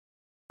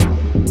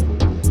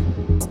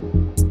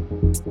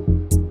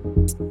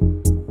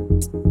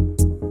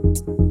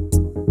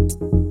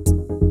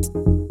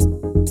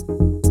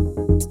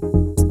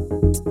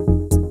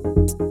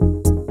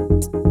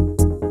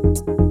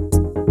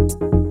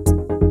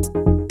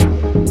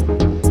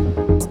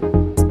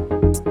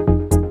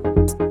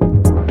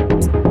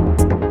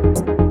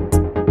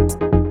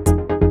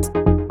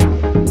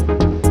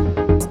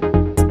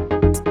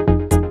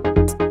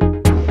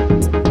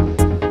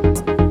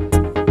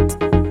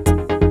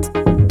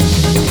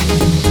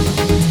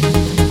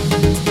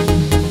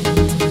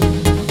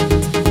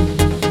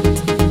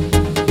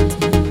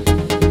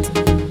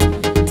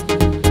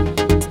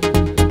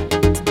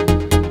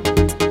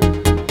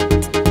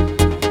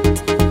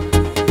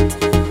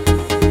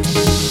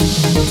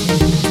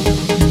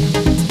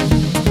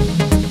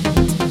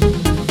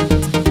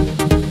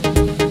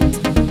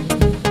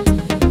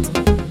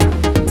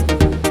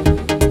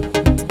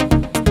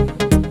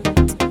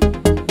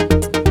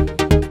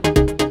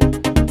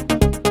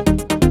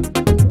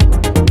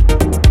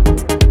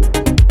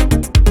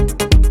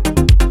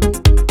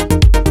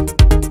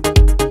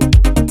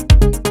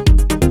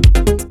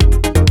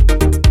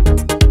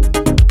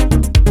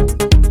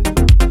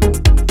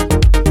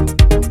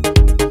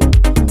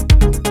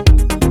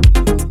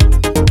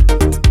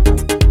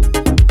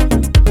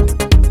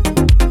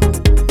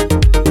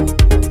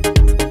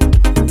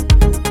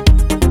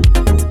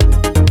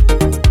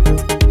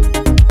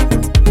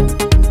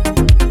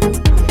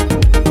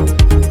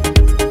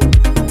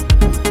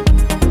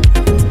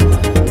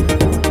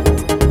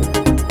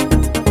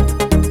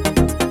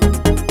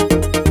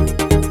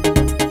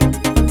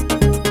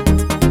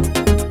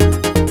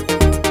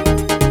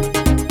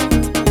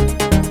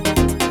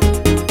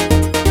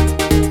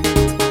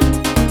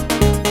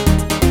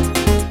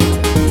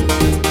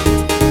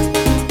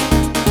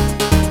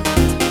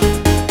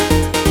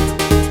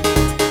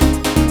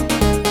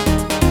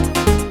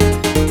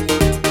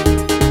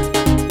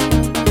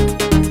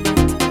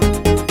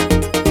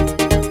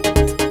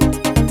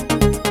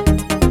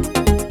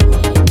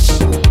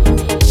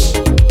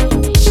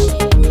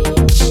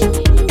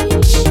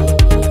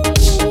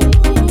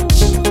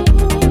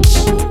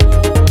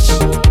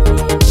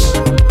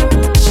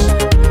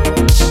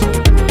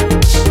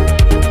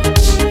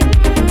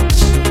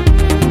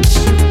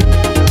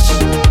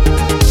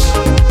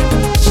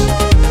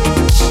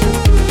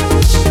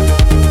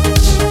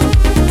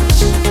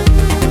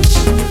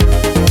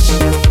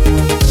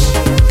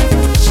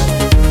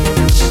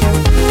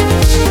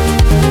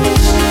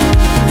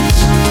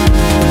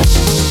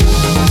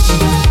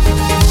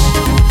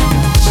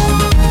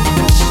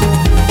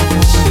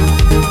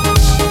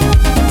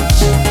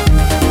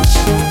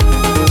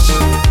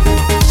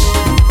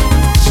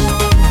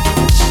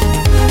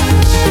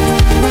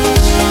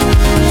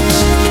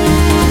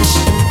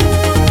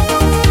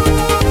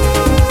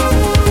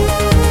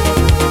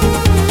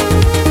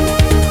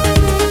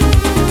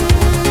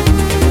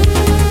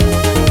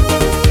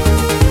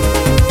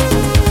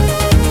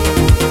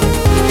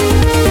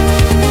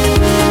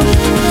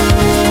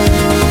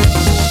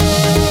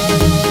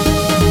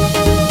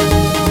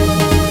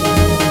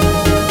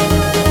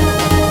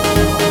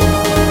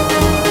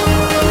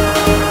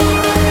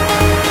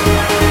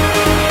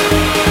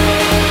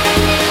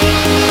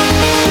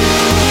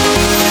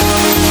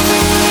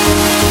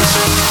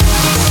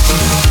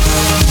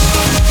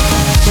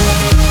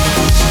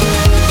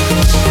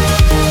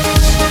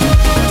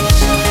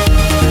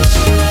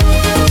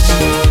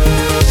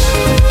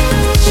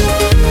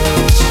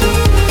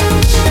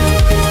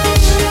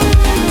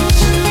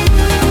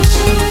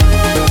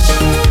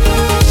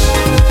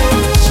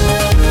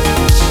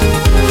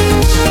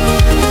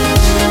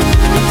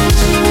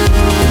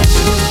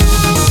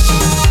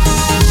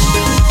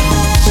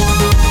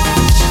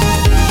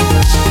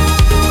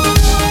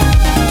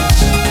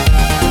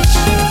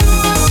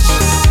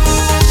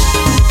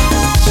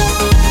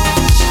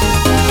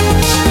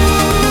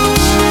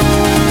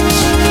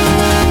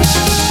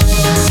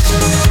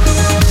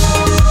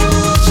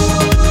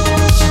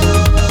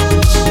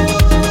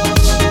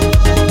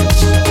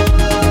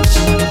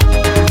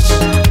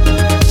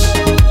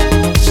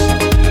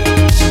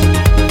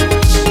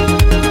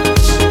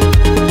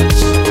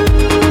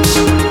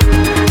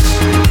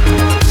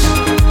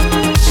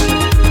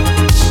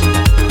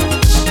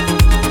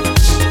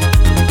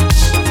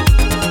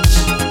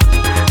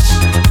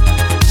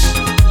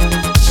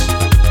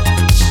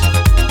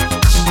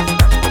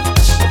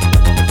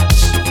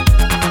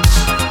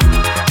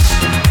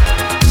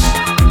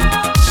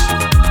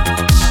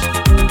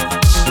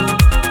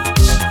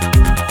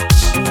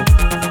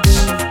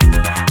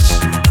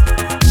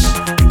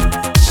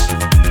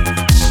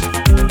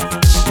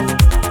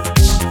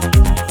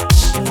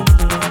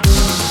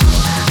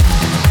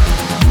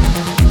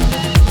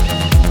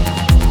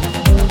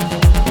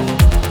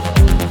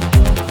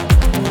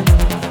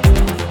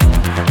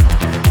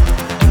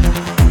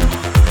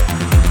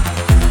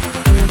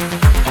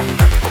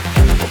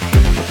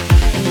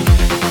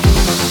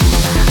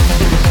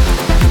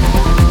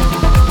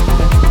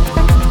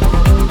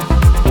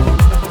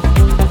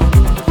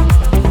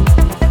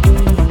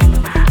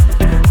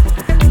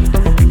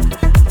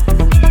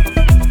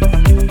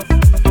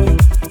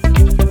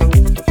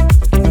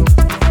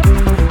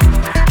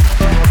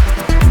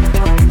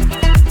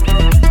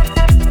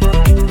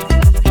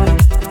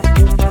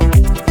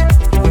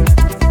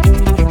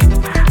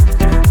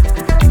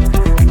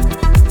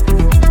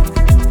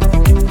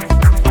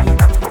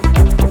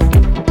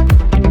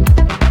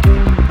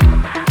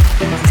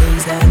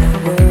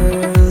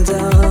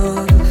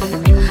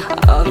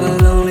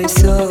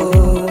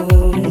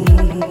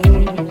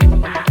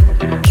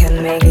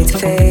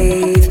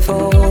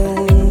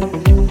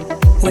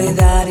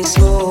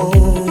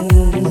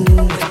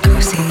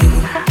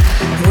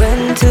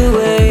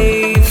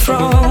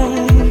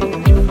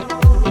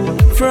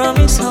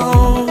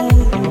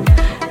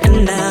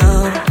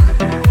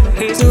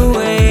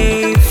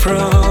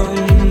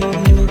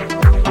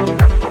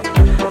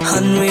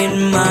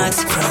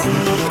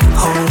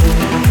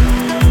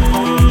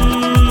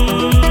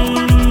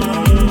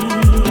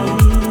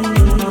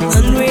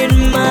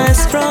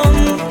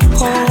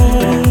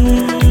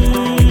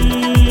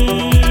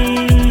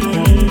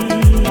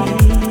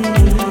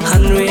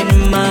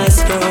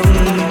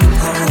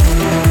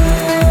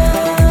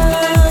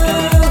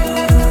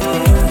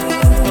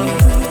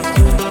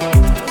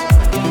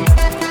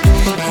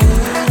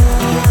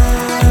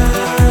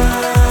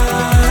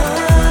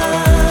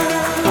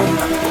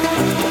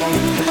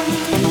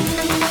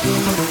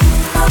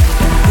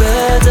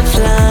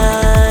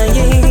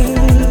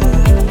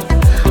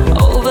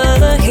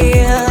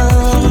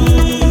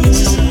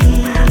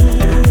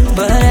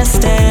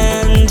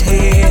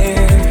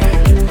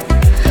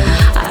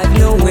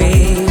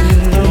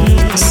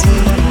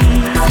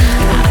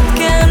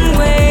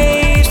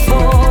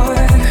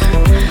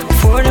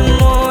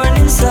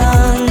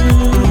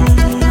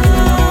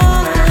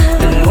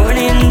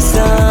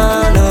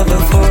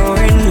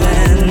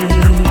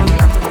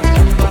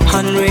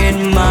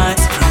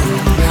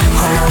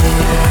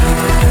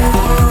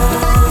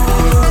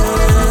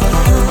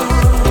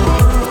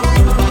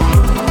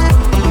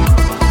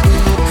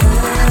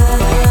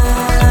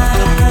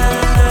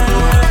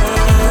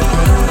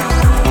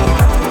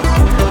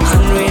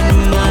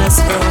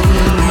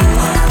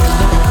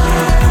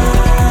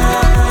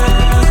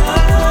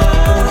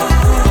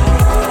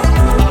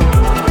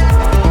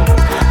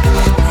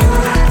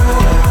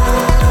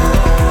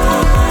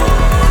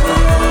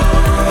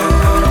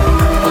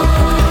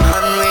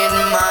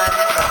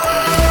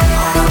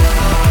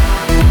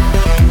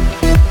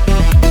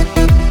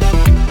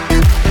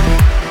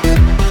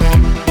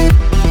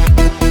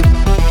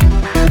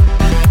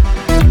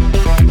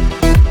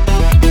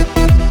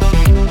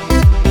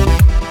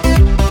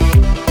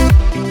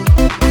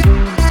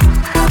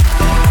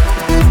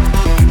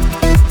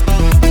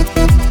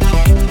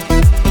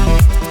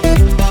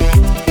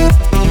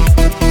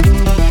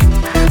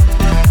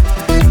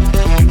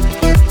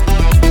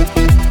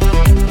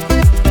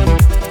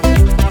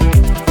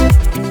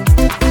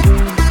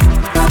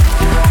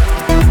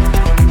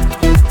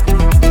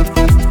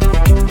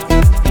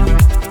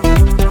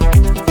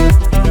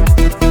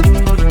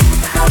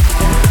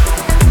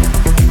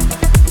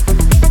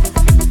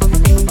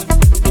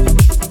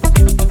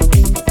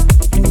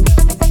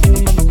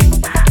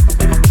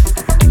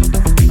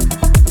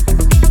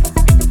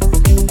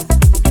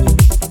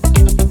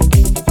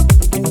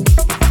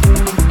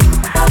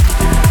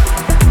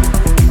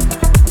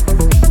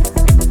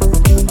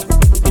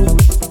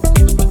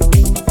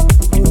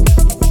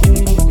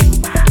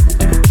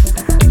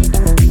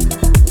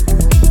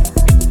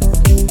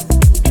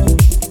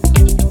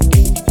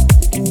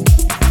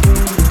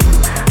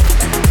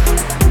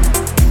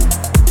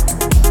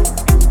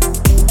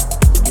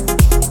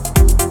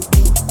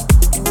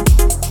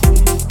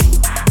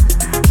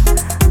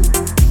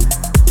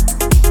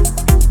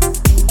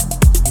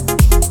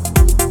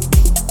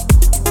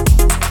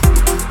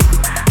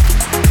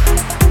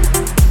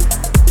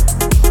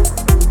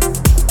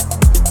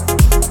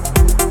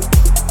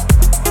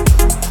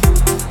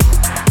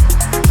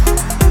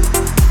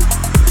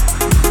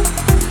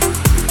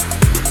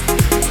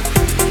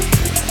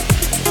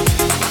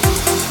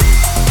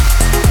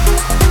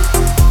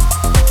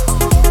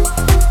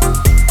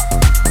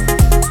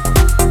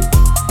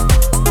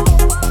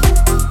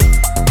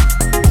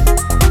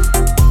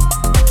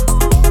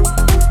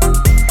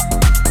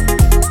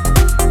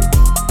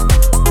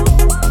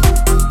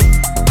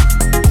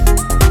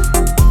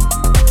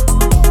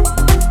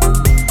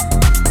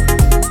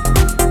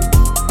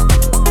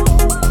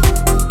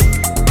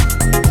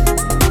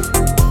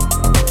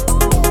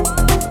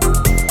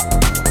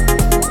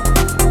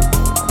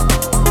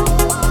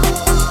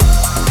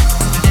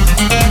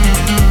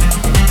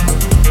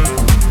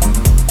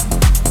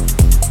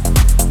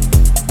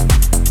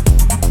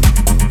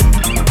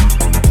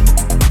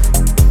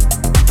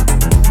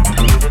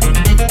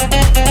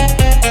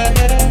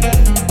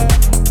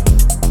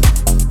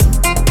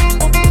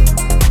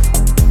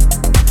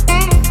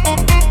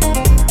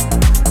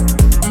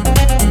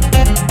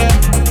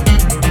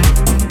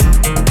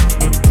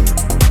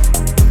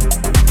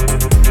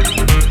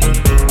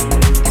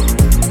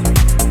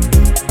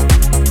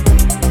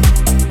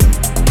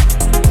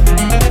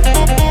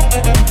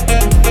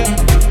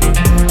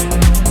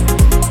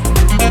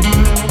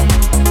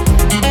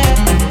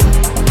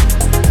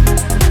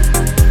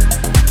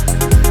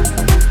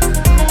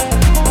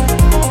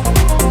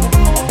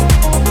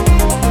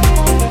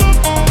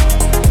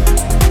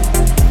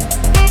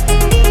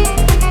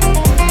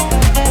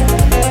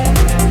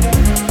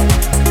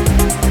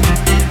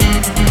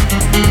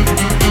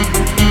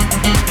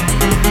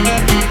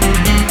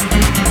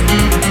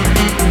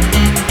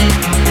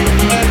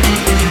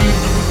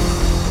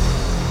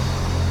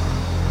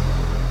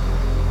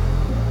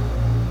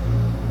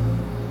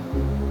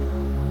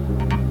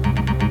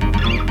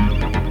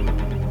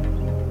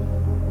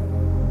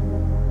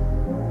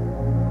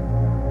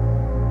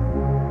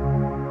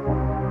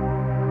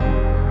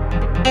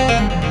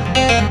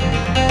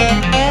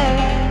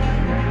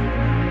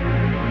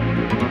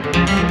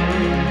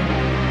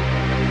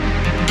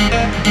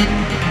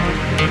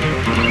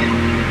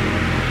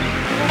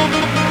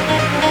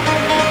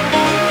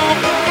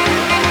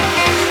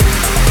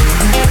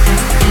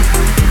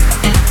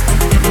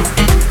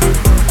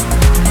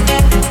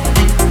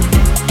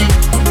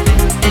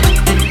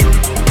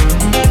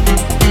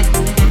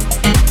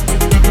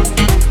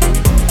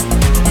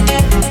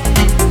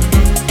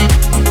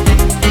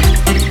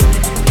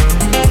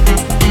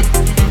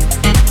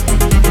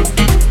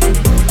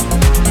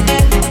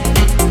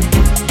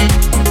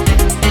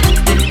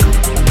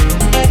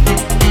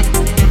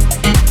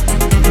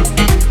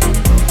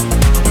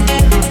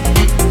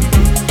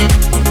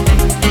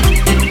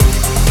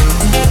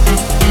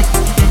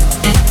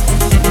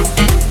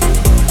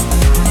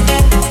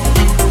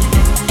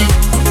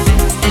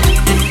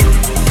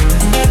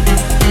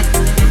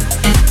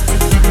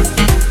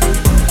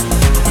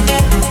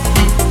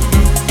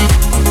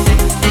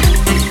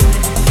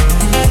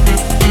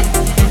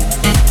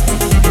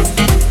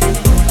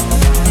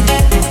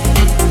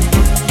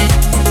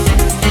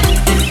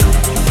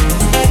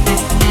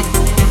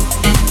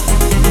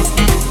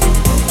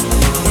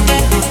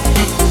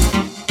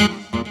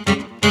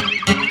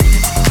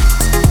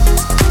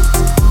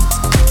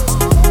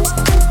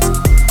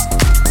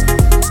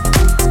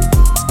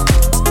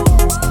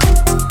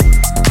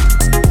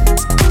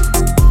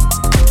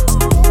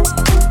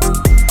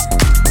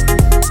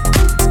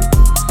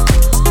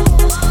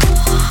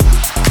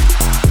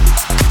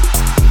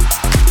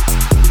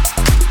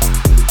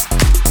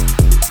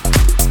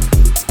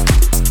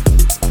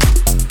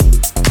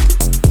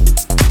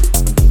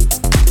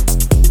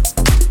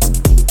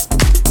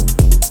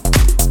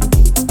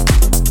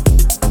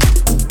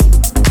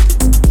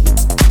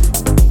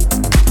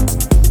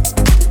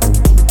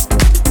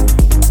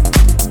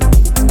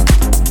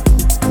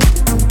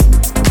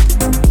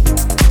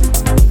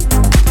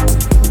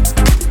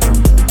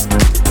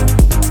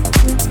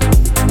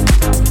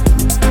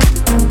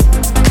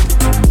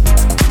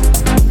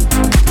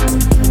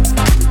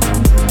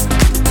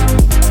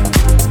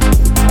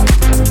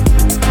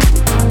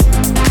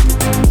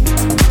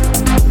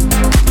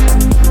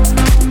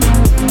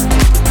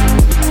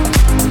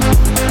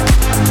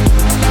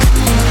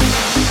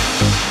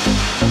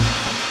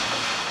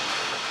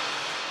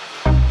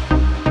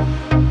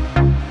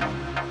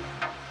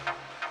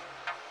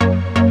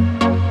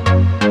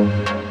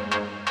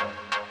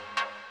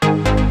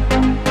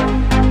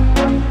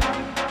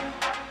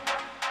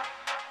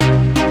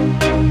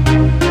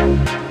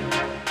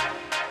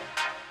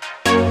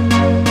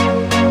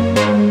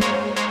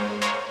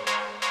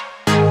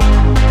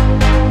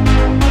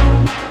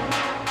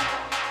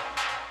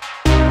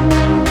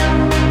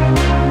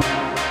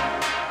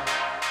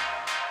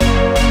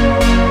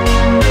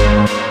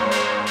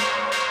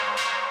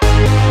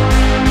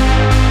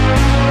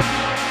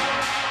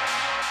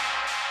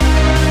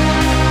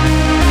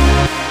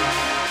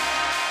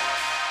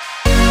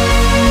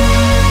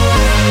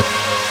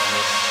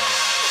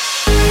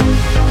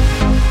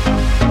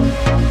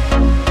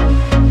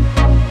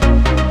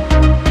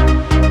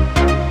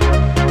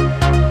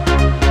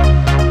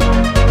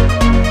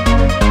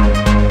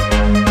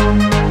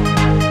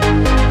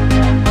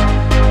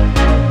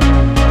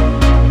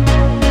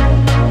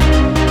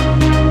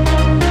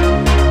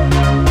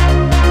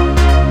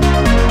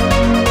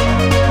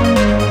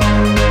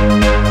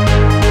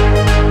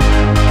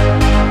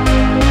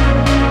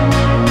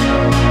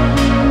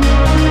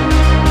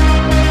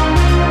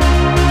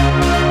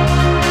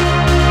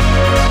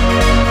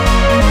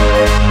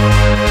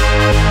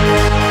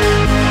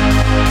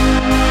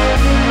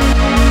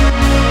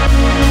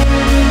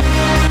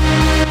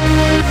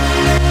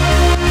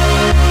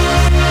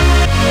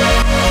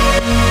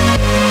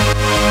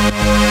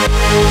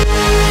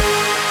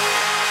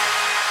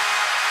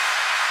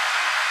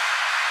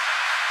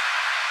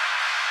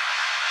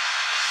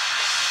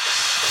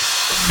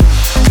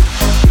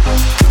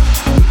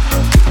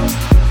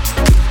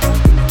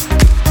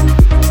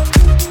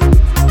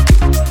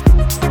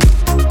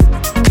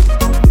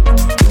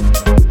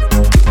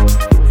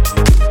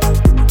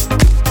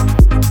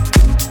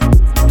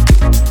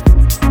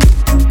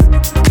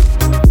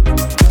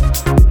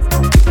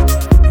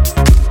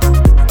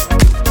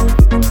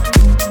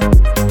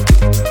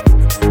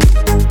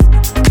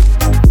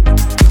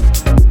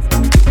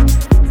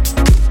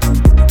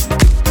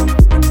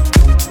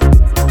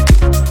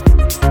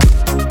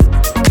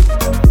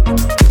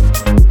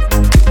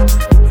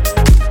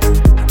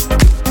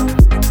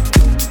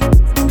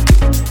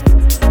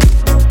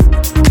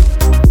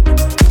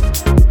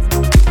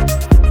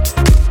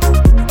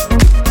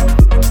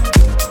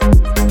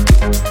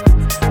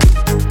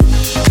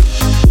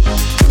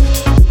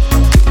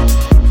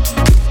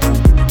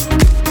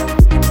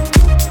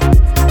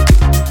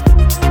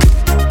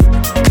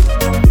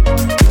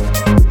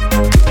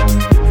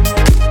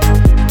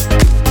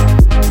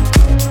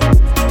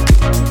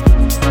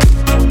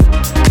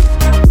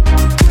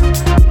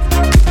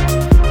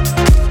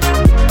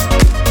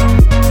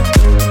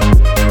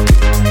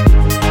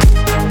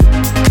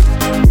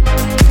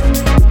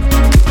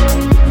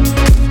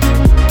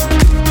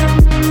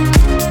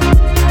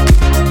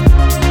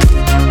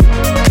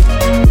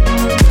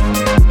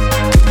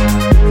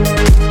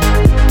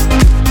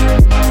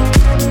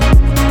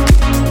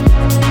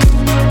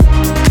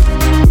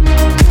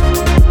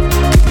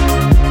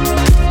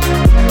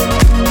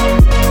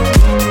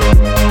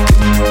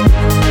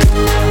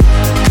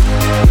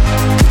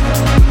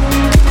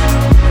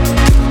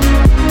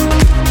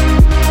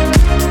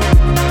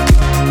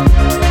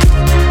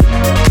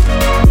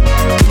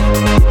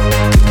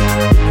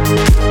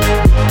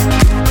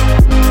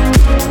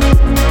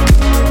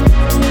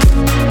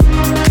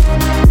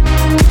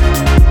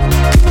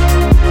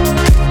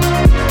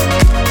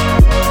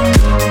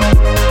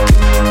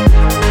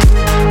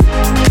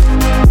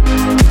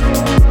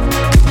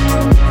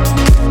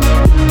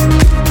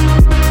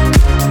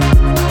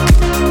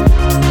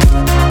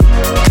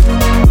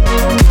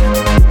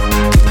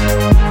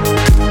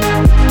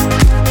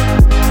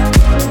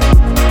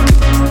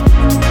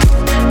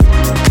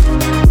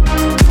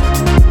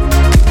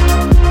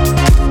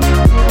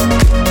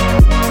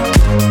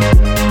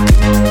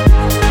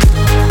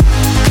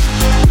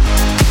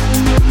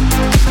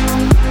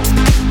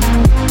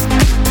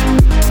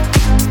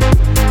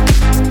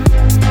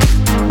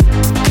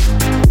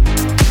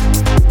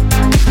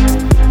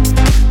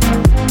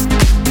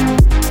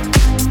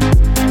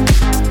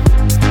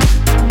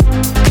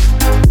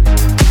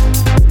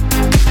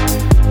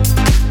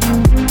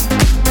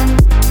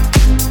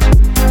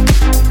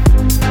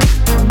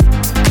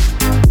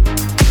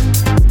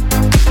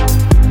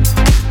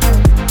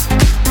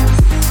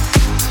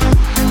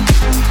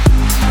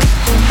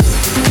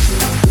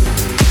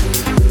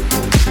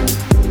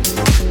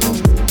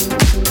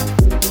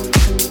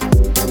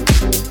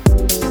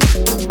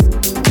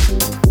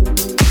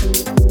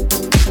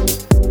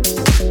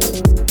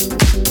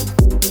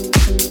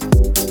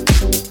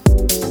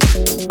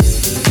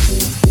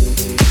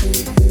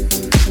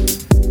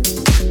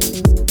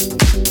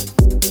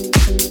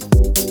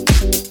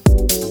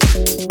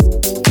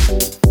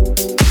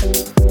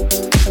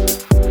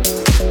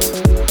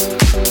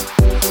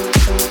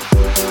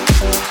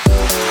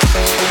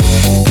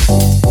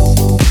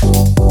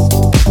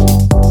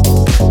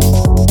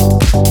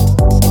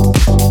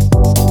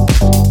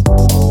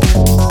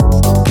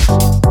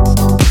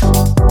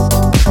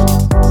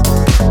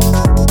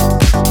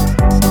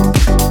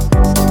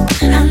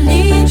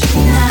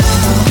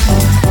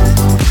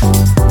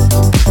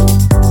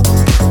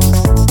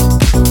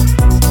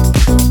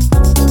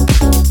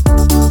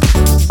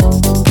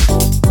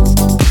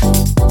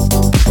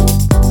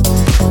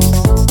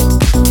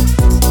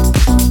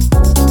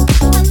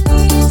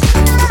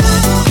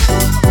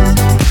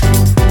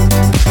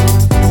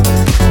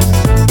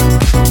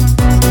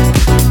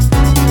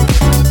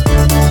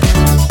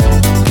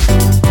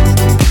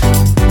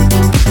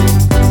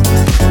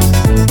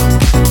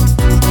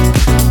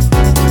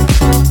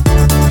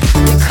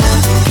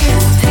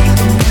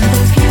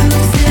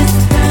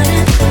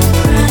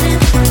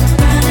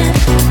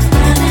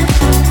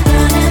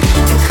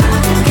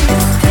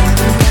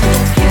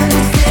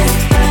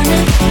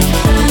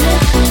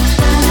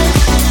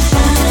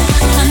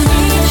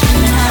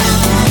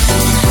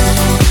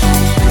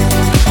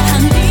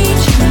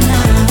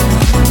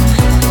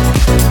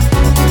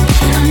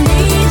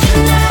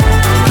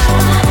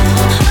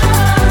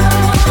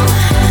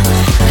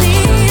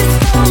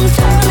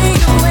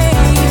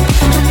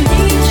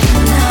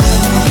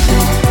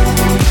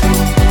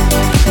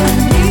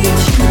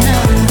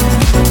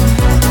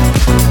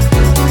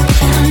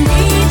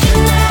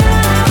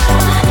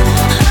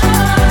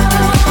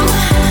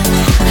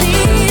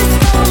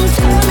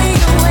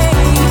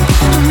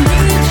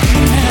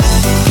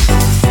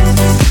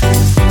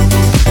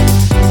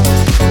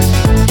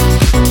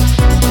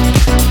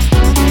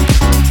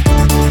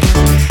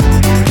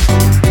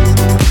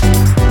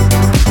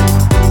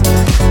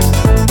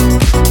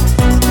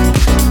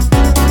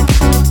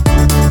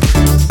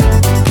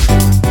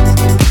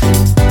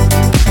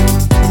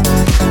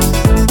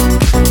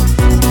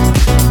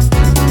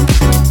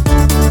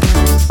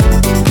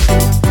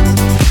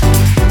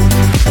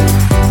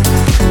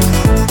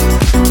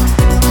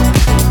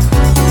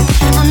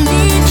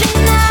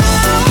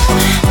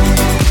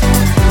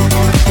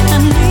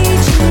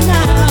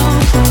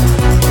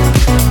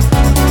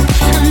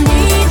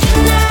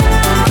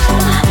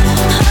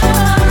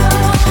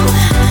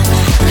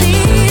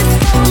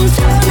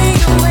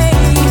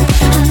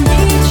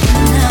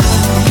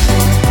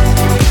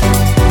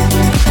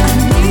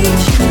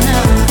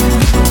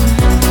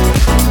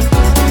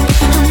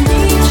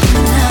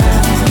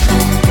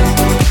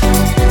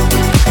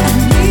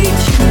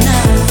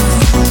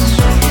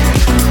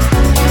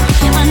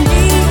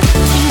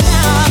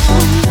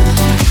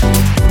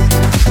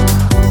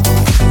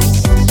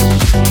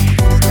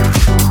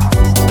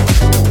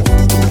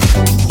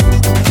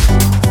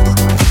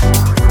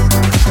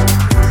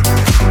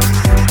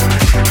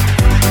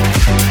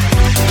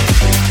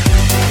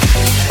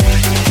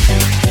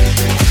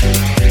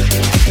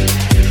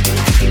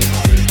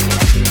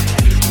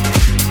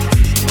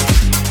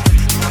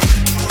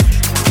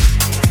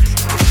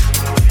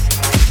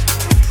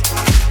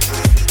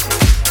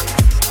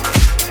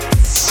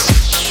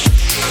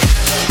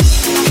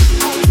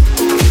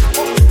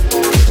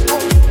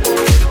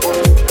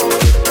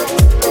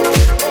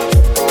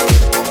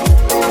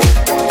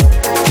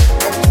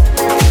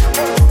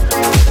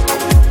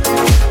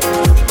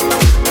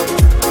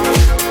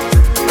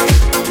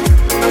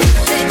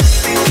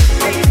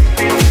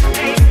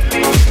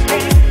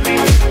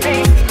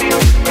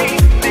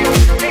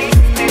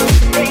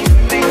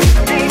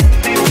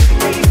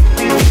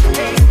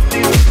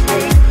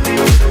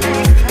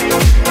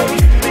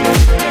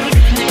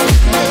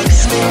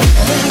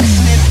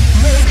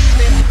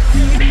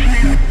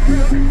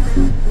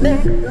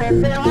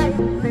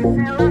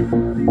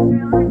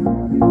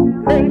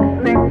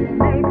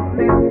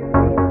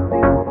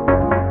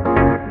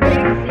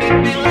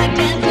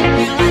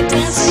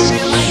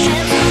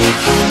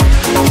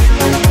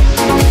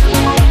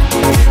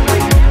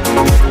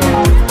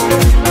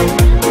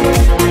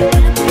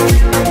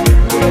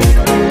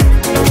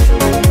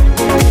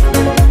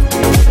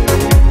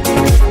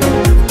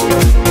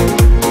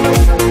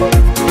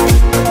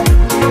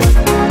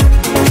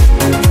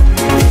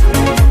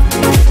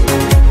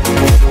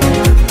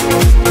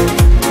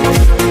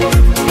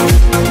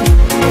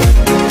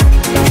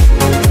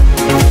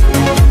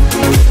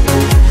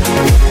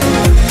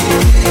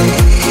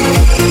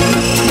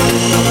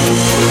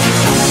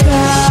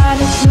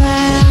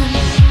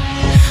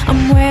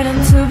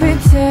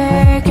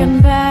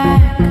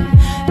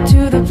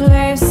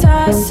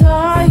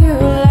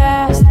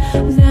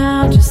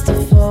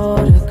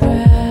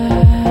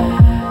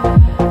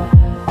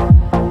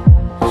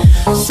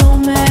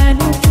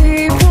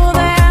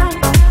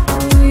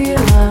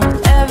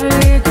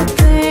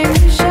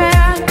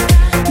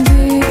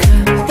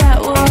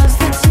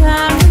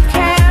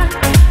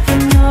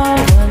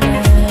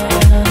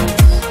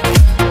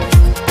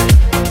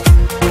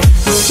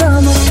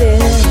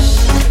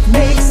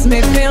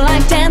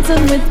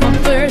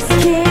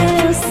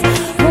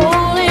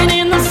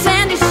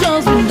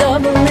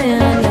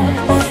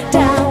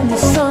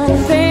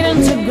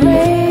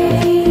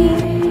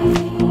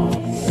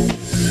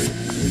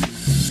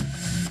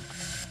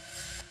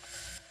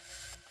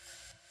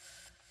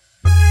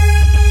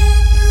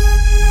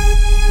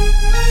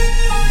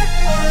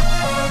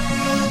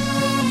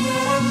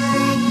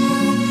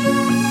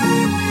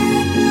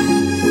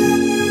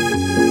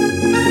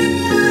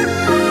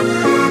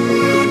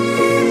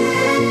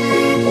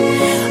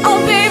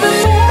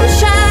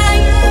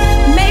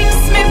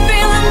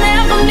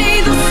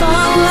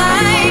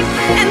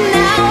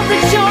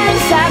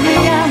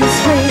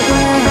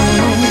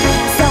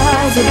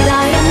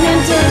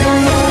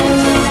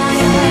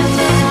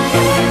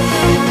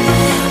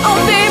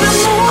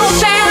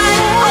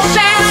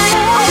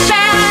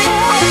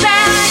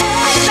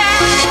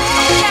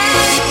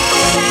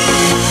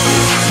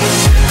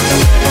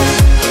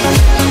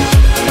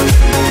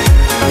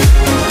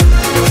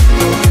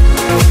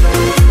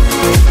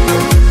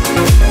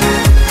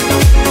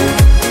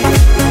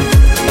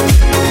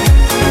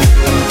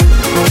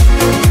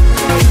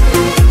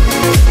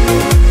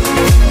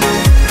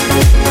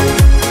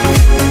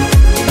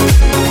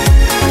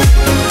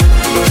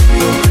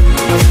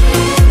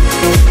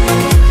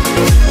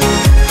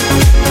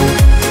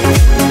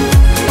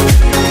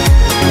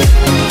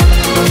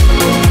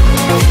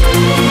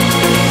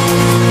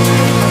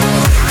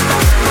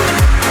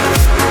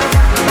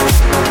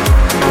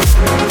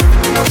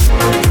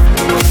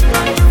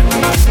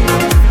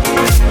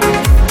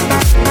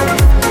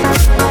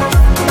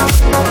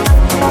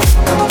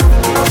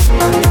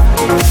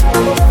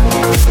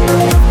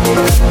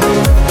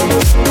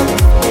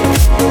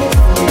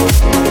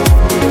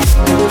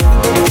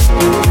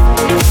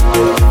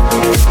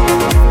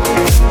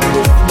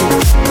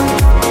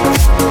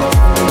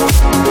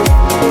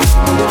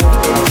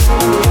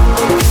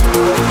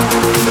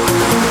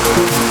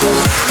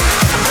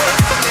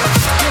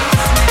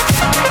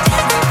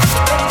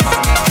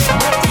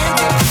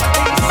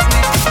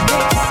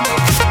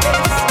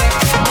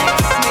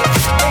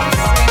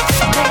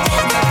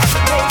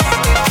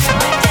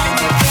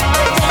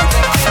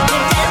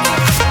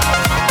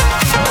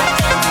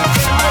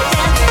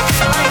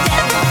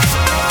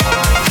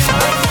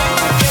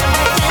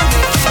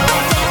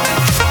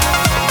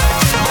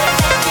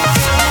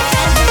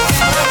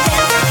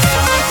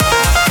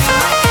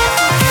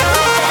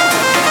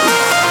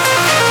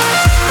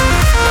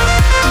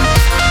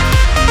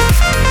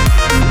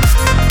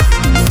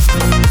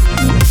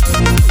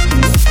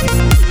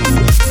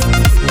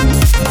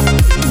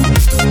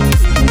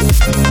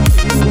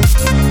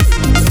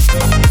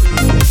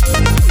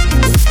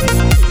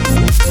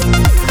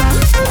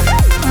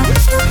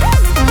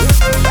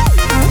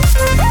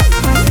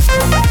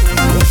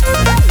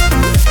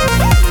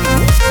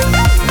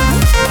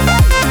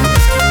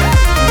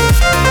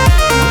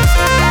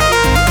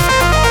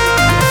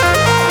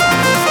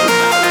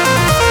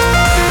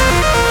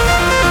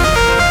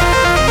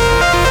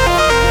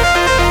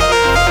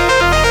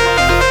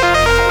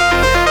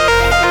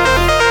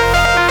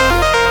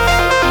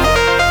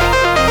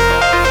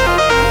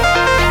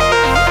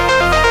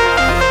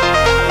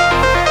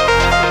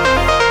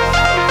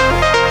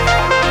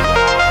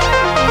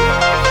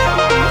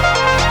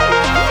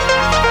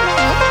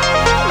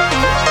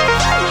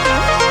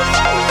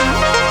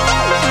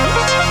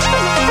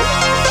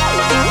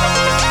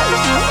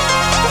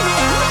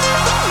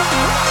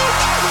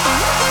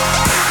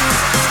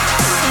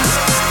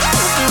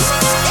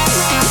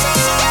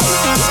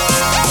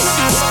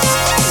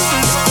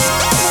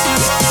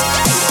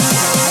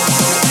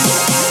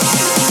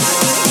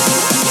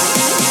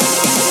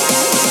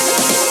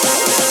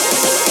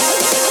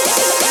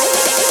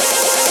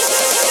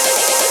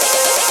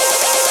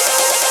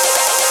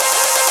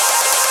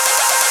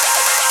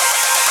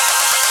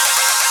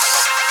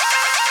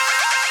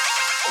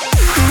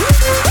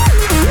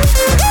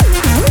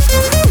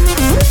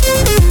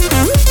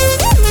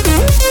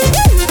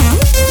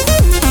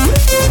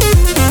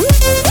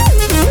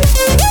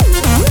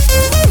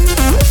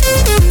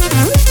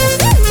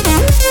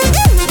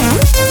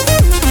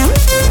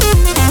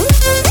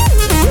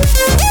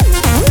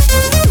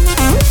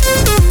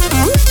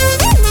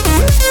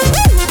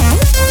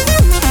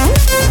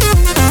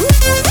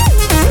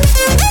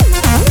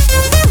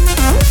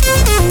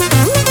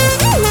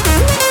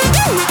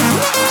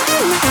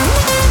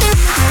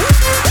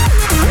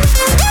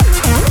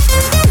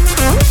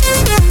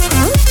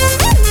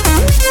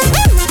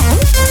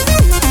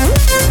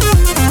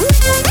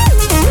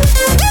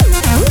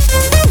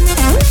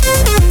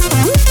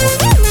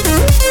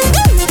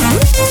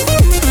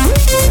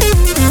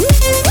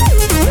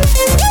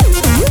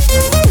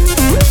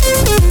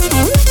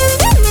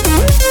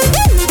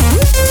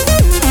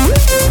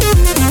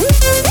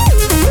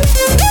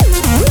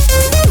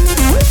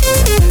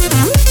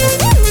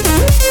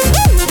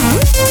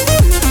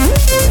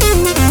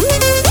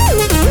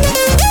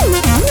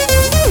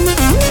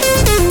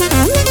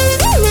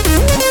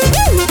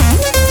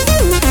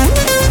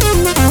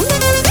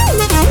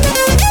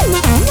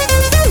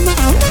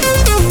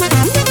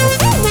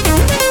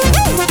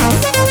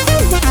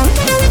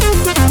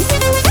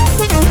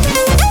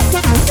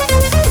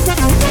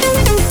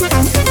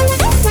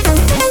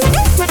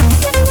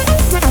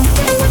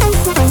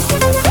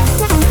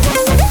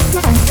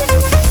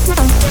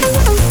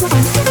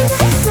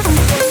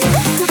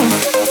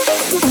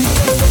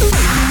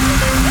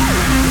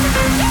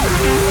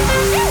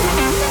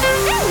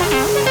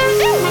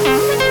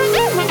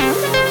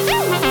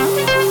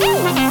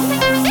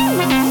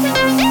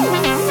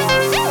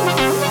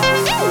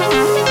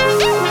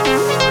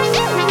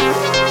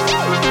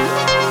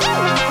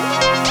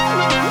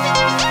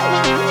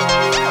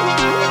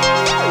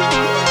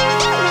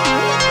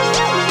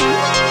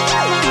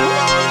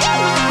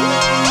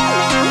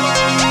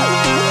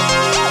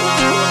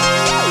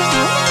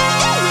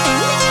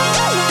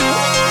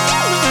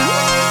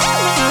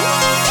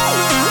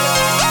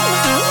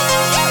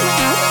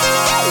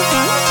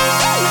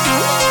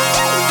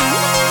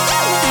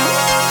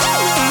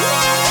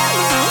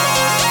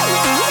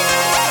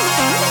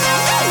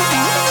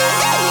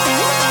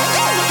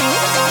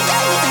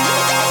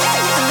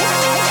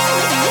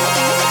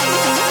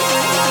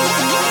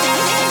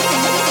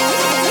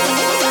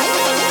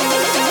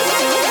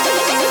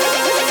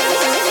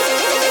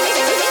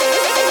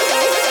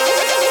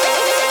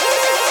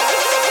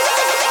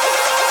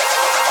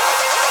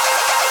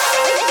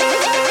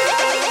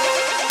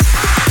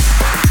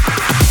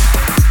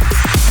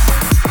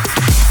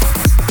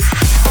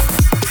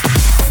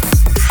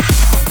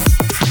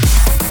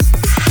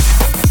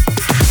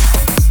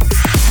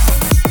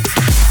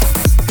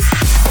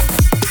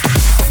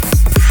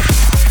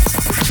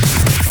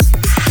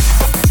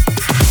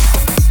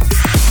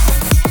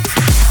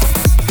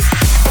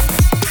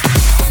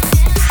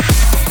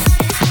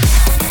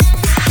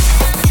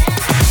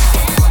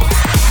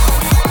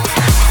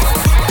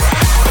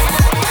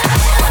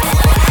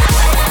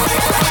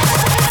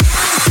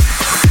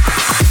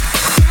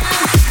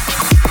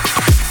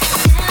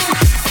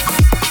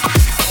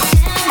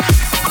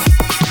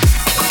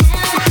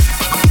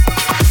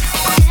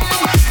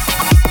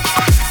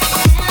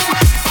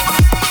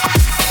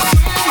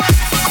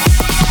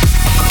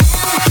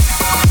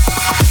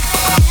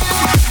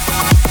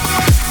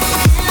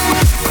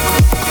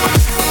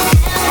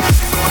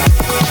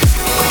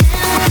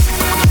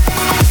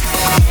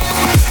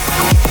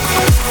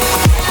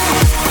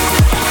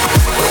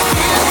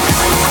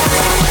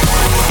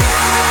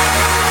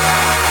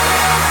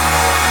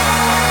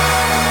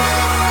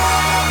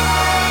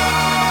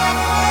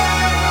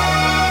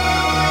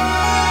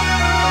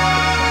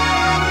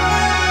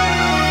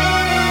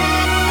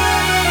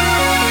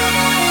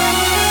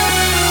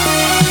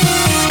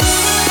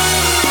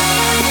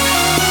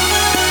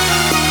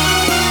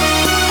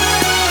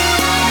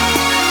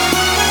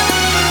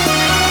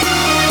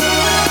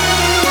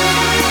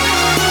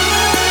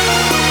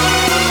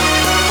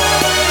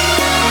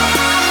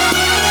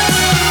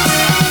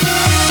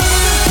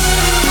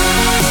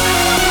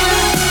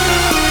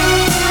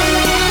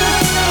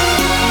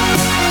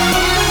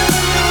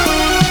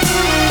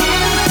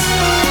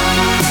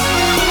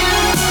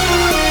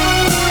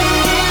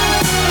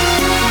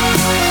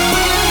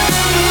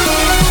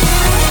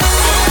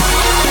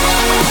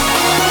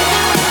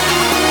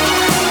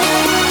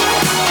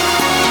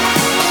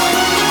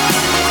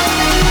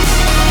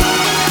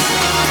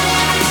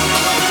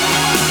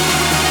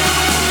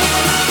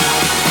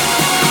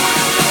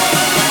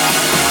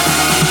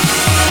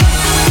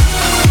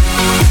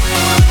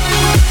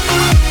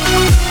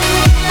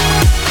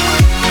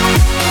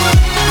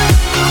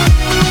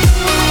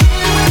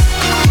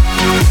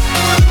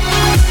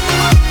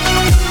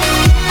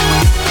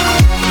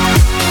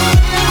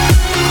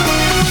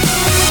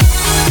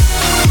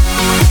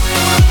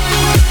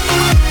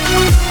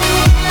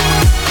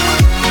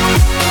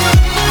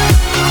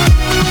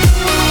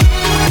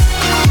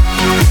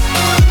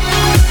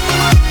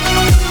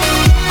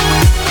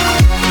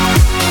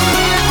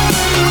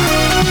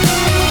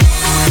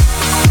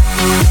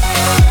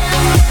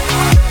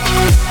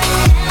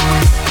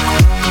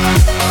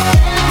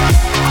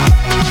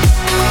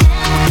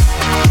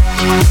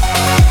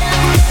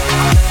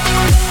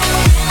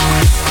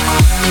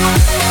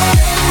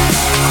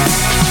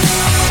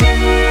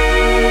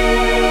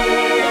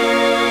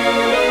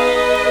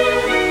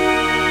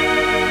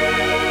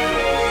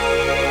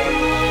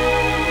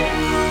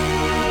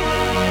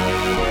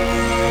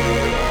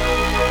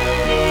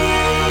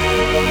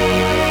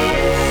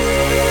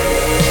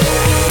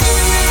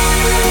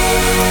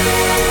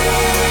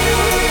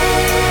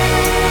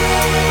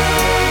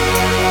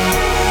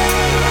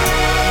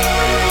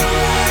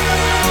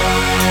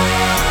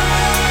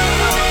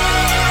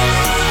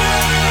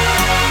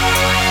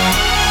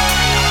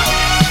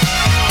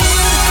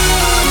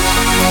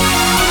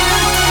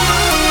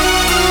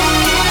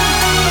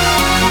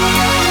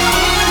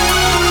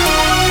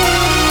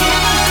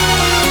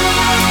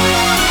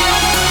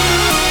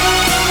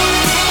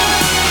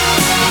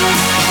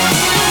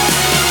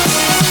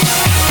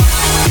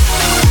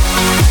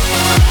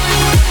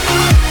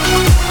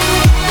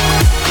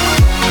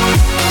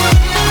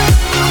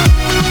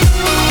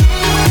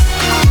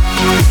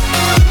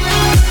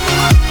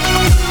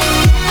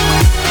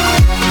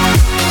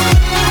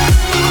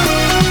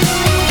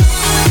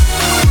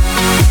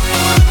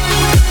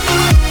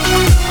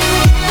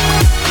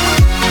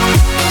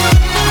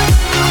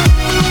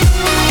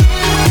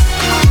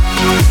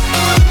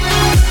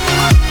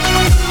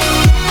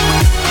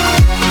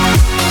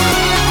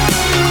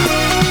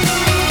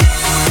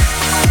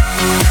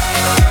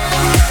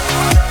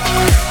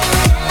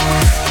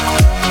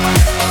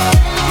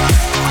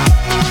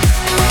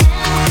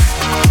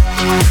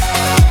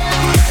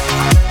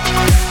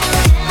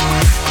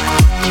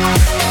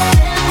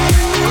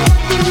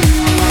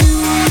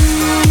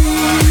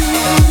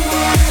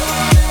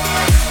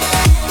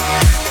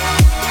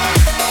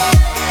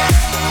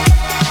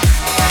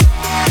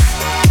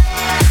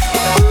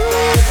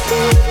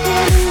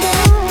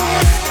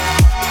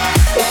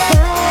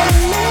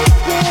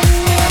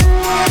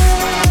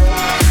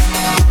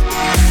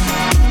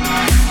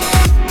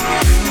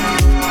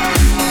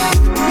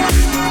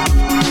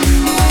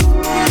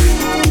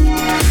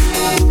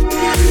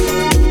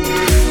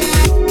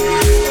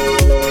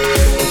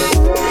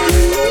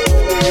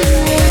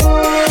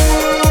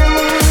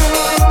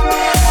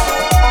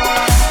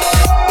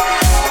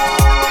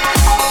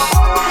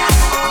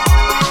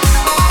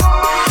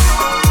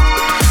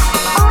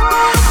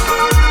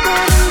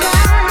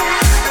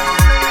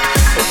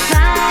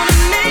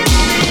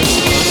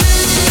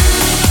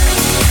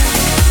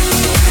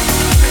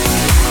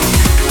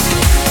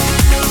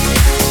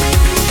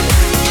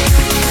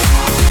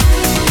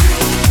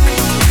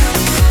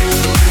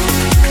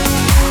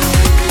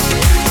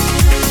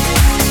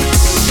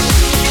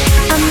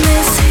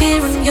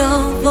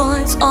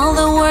points all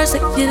the words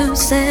that you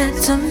said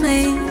to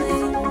me.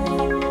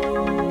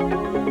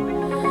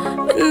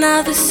 But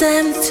now this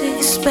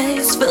empty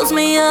space fills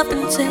me up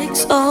and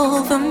takes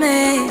over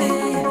me,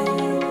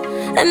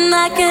 and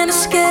I can't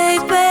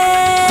escape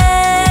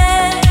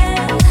it.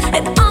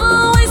 It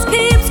always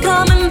keeps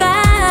coming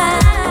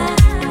back,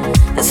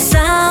 the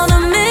sound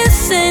of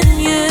missing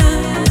you.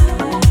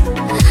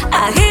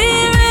 I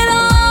hear it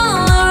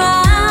all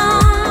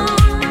around,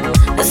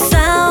 the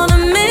sound of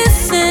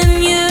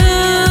missing you.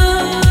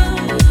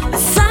 The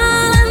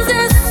silence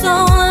is so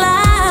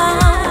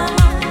loud,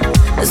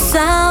 the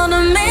sound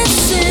of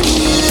missing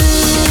you.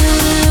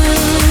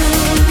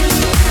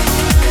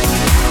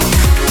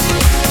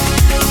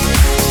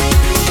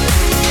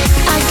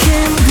 I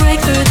can't break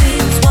through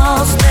these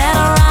walls that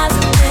are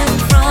rising in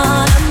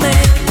front of me,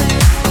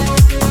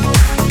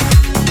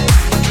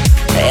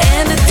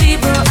 and the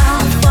deeper I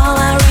fall,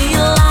 I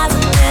realize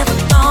I'll never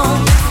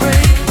gonna be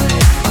free.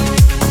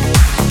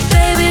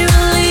 Baby,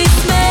 release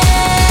me.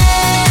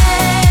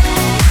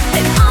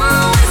 It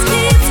always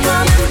keeps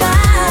coming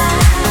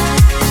back,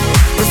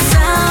 the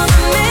sound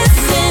of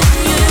missing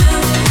you.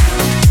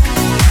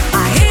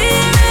 I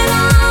hear it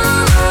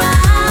all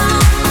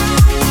around,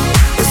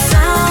 the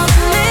sound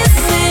of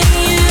missing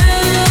you.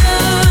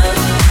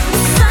 The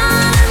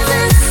silence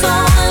is so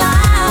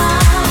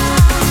loud,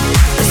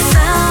 the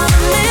sound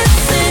of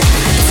missing.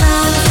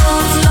 Time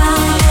goes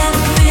by and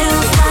it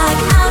feels like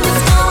I'm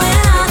just going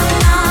out of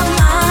my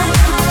mind.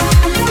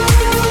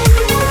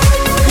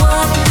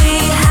 What we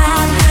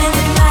had, bring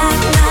it back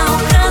now,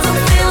 'cause I'm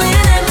feeling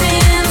empty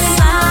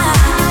inside.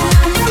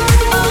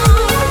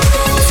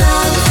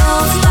 Time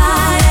goes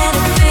by and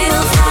it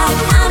feels like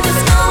I'm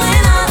just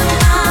going out of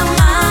my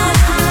mind.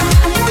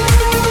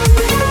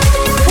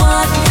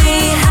 What we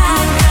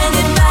had, bring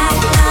it back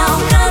now,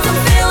 'cause I'm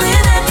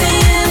feeling empty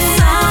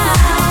inside.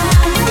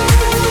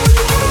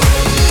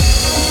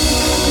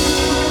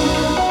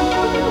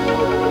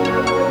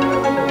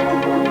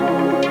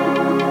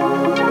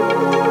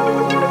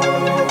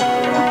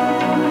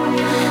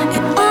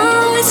 It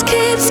always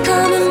keeps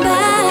coming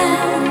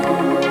back,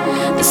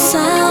 the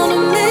sound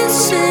of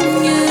missing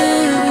you.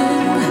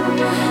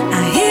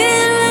 I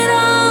hear it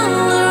all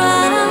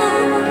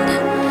around,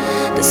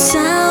 the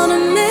sound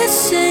of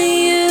missing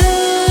you.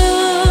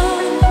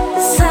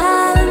 The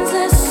silence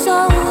is so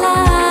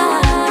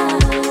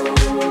loud.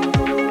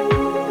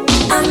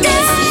 I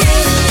miss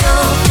hearing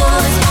your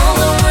voice, all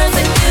the words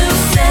that you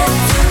said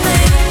to me.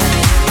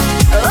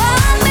 Oh,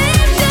 I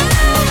need you.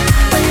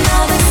 But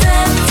now this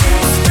empty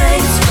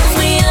space fills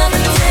me up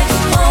and takes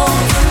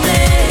over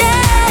me.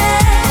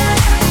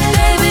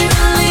 Baby,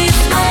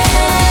 release me.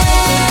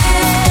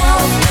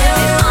 Walls where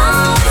it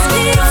always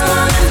keeps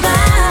coming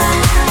back,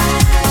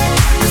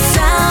 the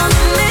sound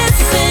of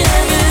missing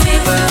you.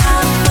 Deeper I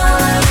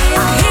fall,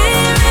 I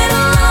hear it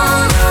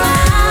all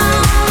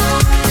around,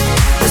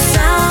 the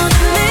sound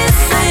of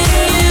missing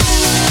you.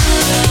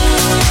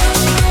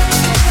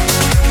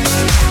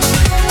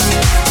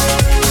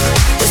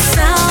 The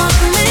sound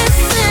of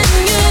missing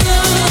you.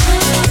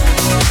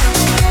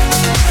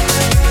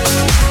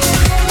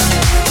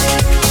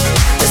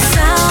 The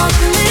sound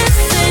of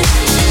missing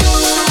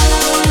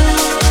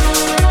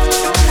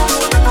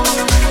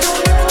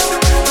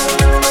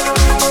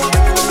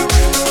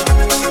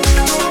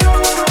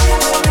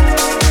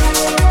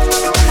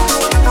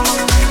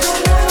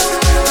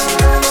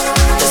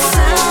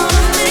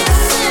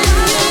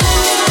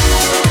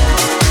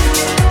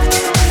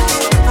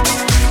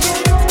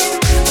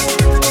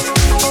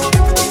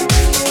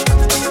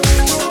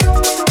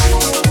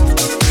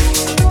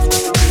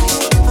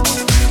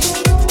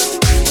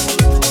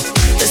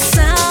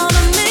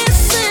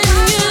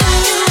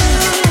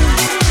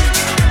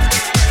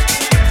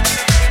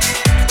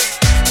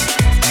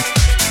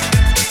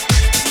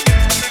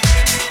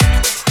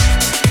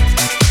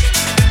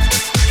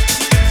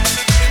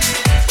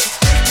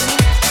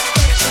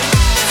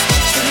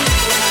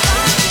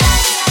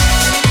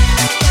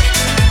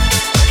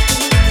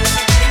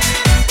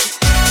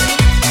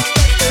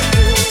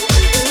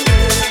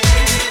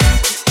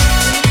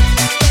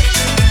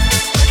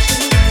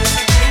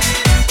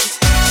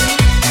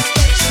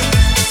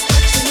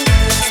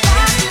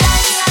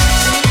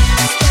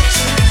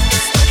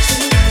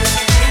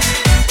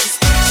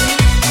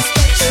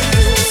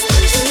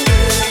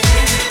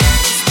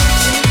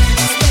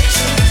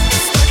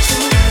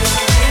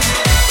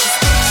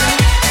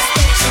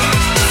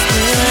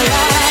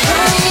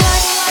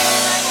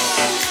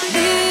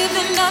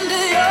living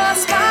under your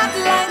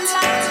spotlight,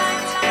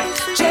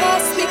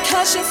 just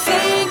because you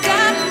think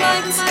I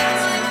might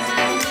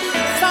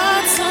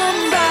find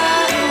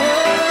somebody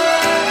worthy.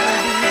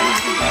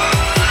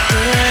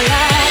 Girl,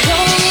 I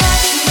don't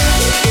like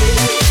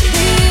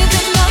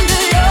living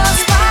under your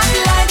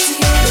spotlight,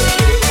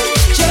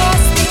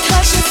 just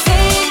because you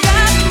think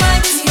I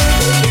might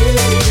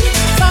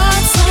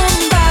find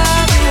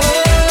somebody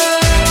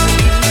worthy.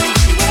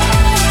 No,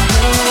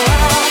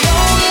 I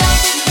don't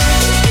like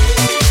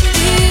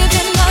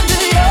living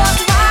under your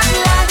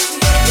spotlight.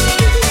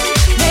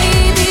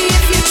 Maybe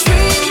if you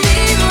treat me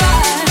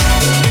right,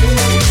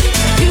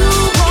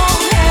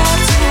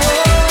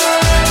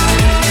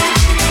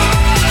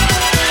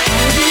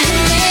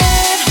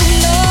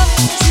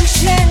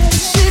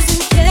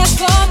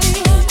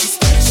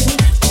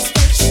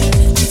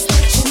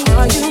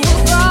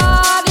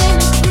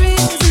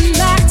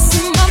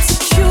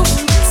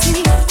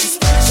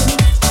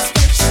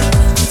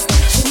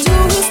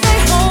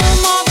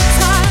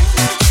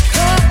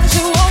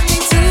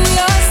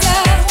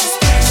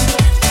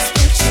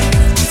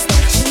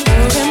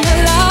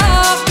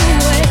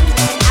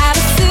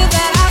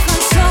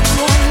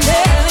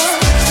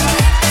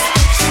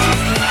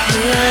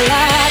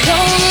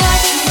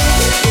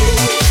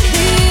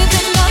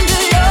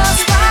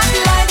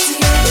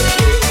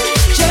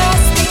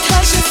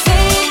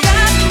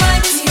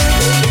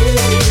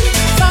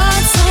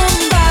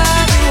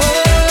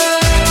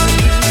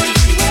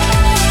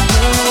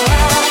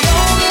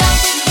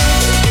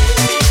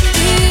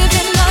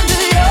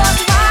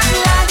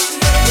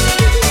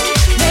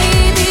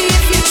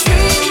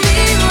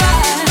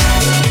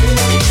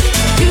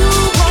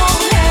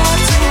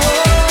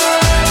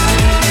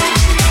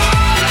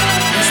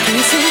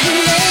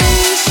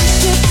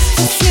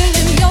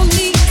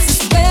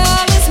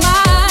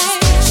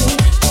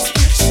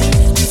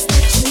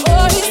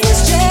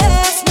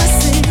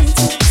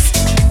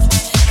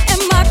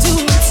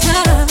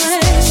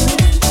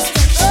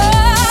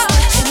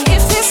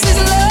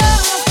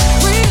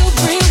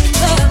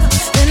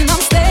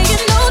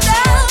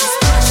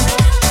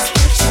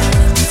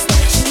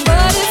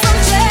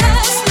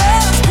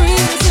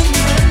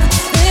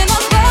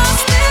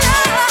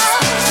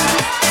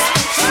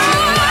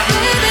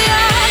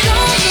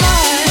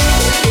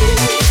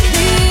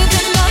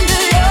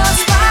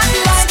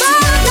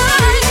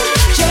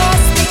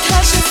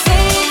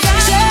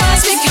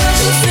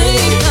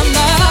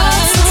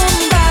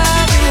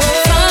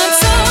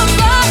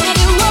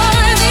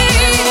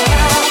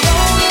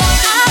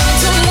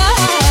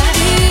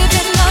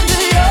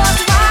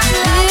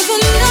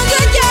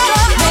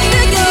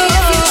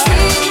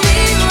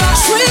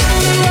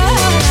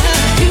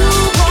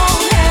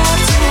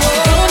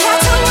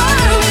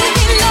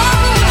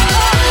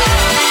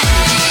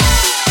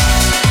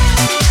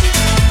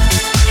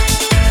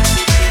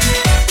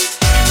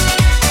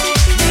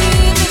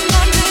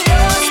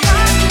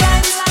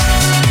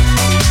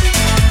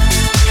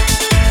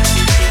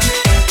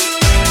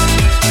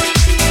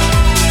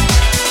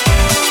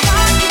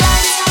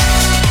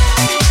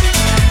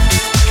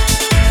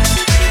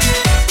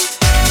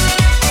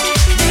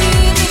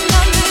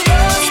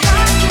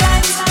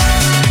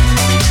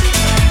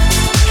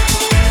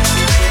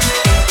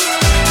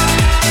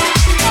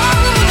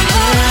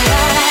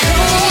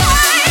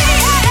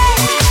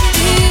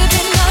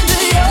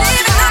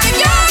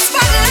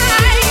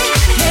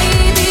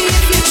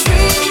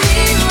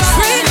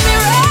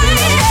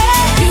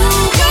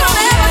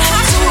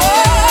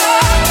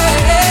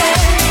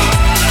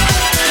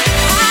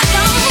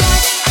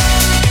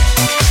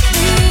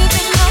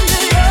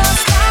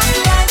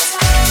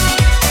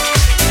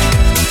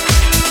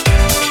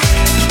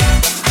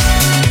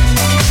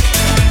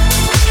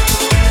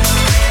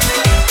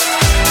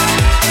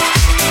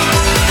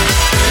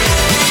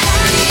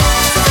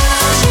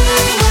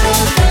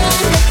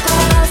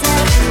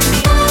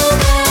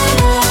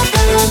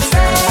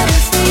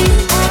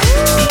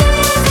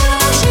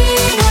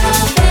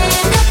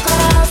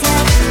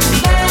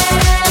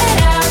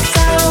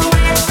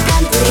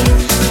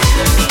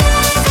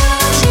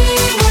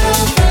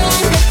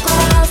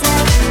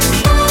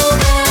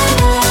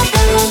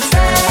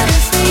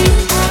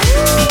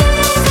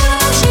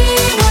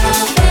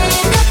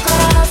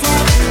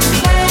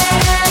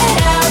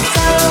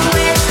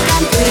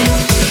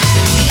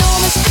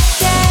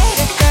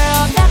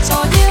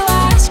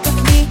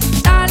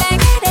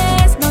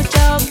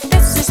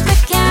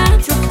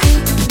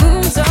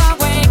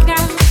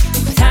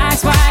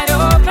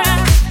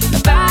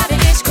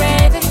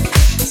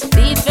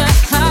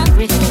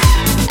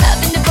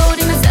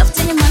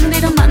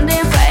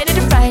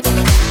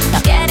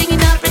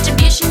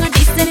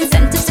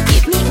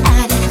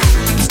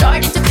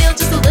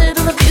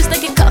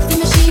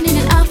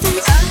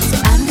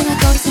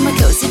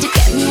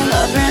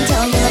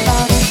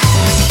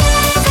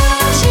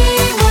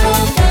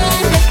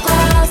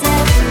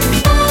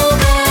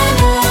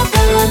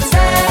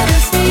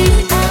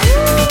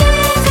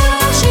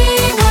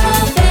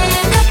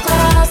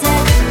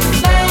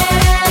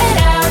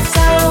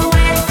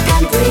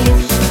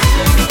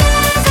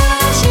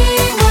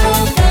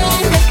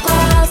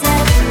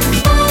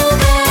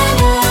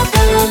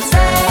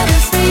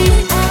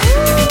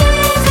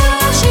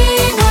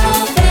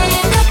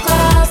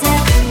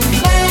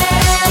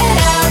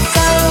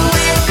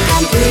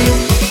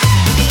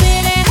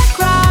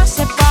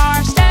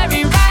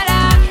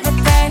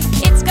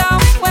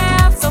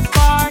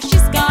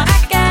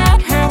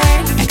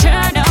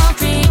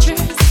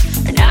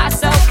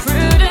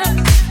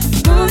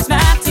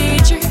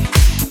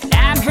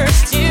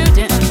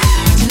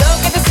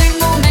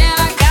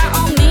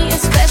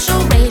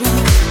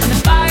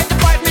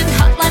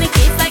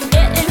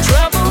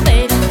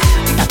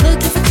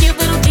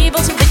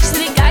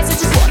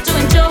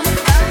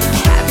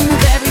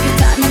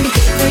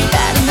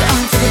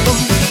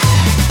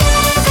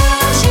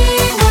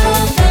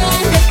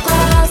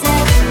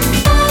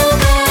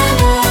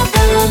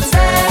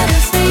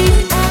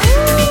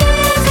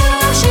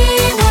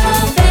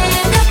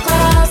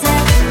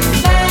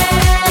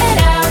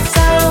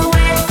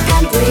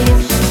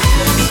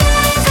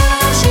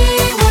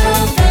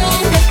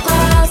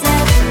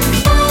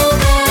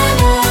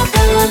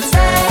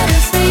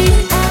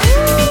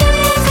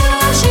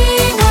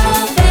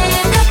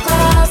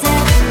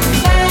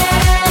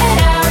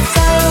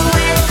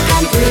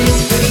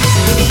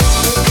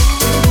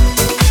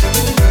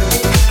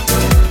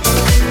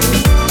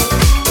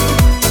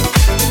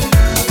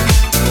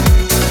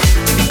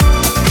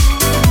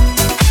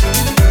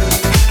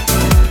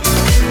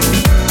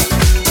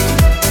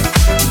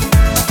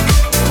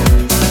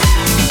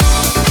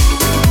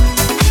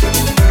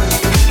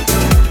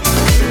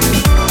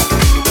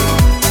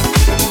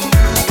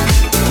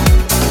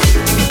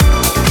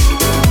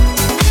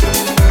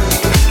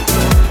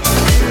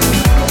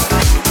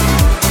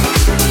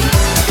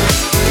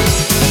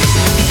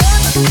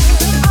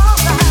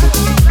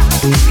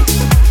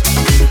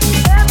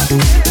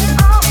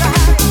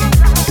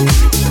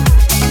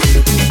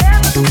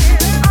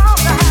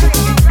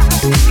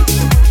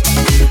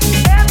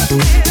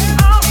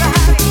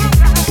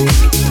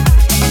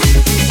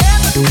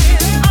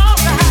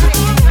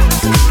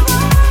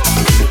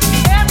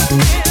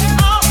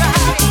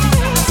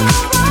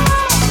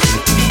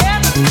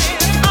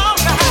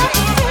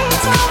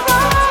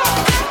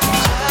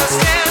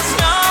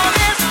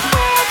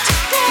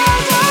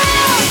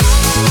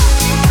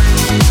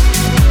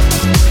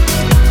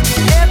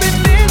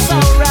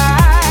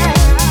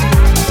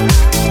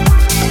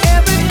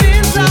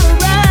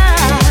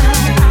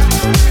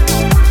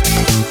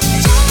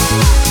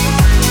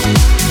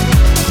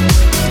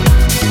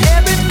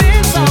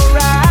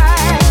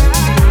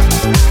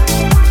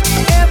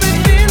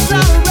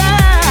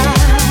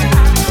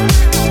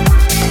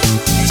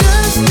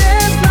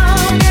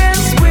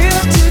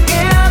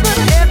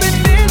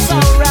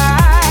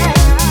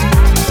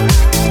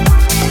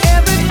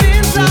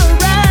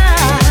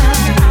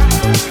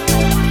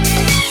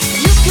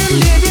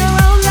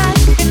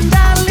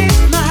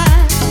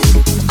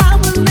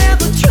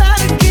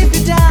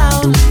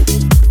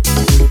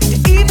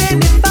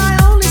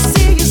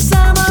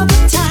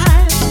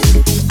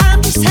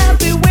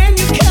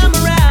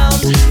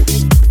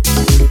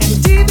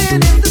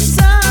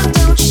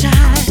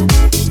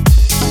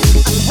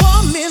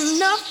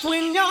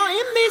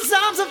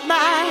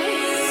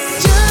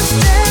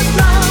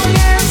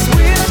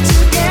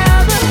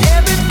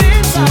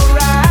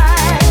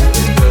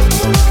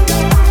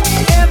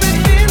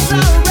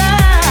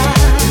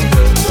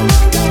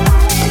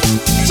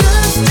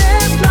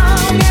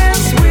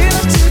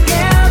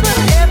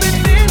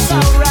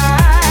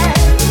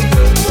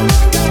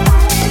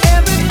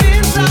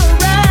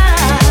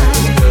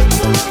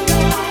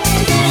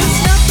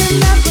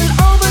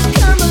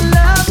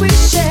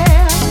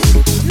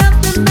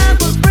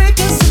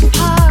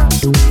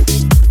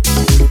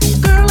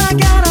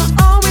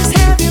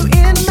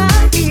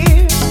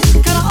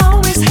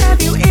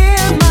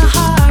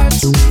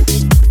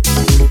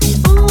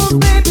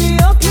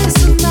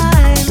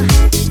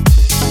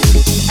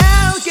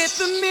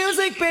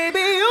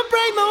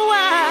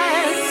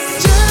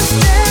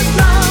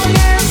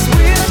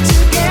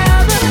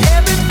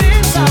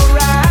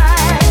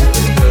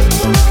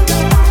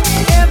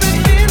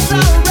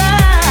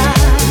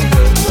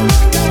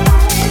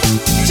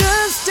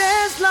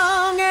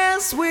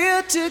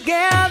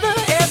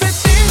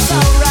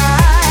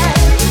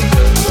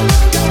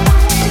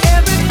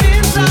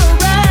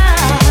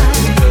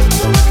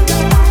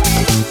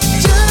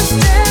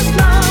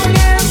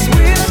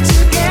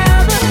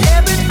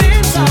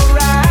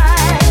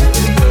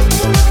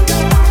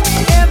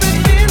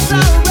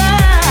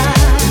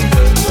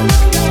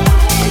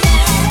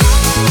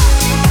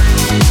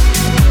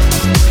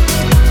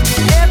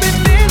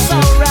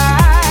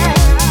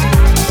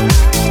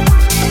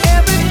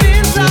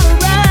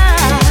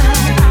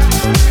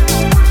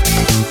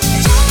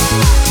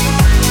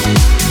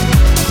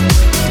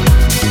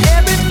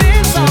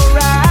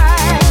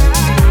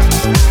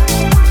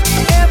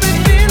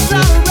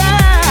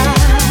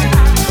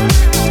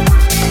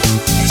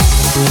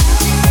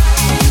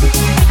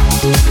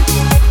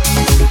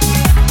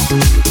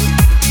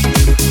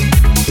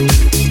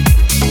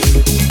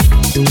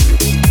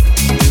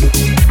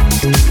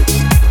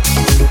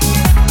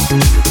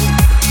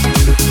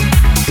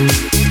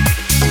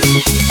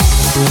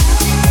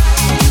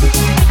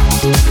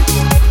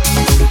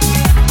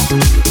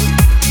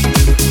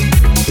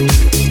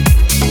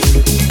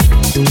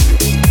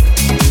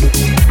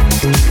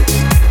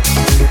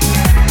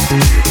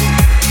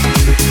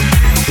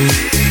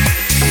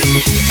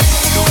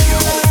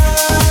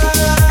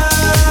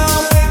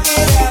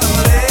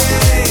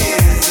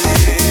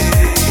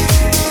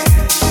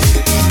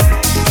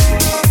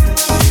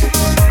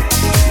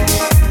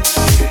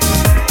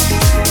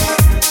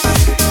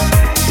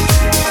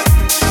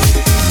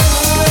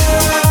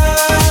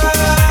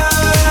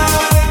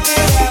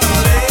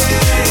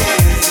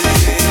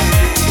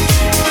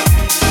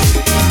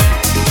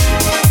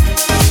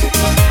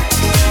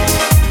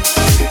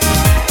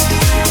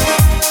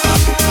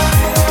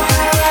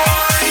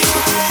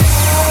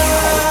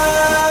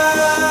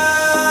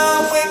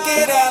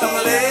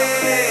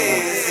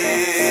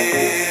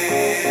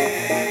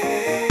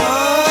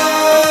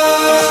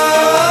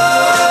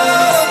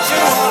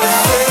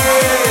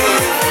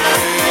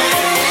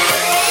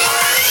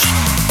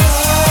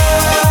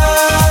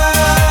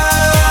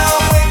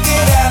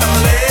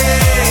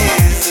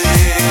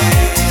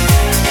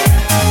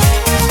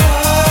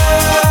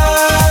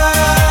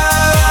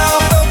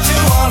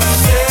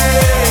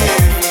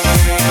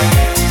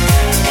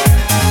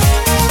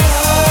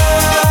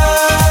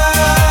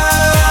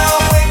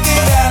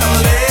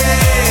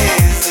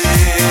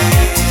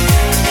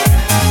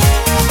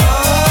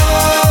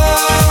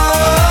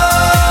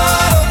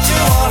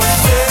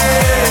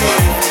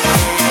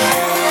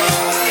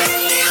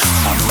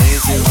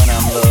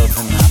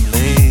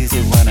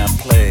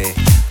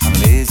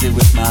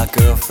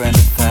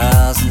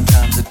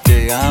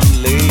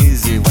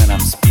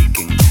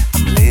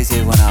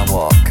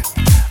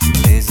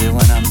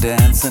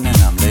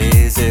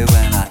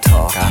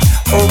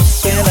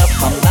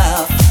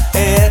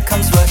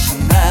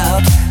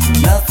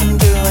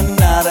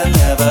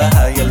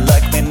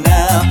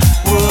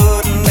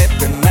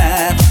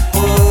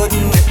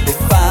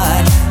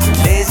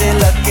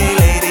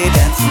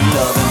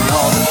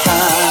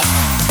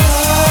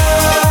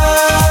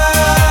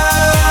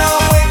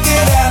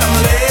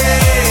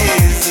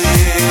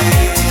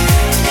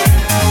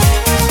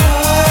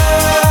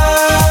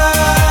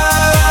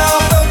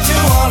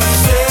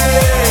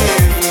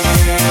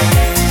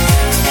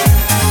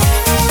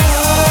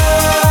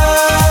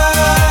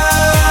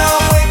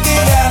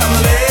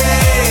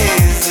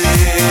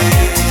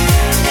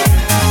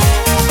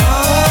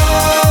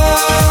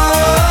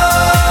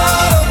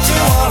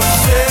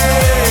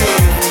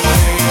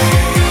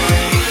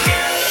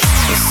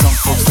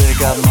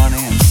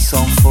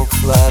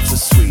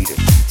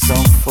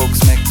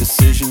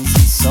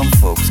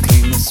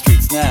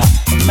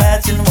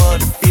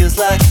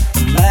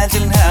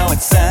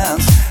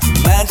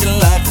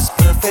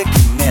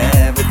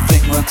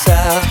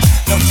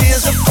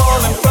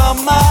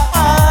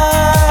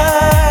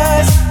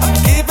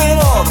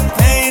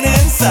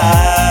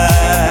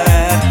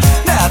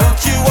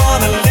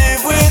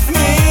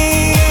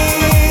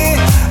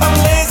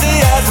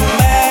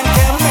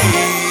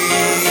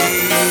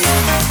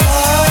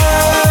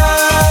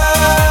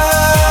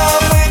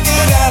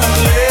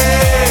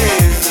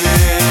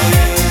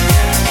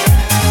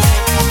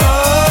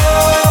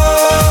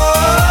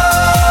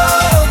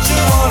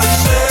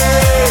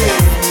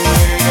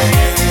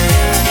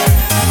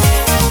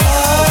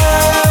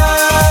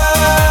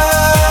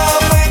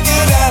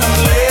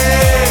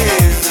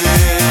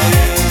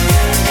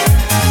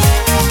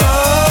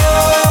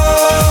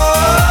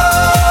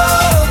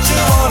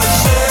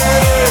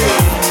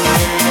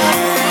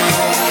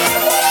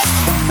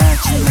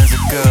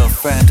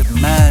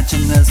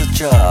 Imagine there's a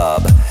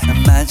job,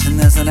 imagine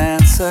there's an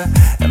answer,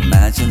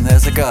 imagine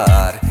there's a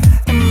God.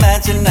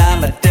 Imagine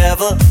I'm a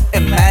devil,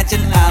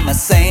 imagine I'm a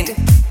saint.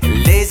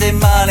 Lazy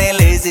money,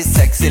 lazy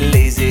sexy,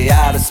 lazy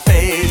out of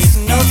space.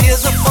 No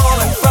tears are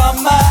falling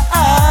from my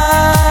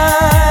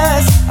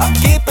eyes. I'm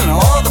keeping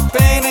all the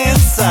pain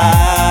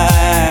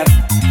inside.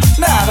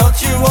 Now don't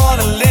you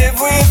wanna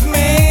live with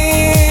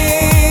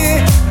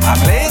me? I'm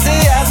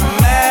lazy as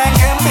a man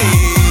can be.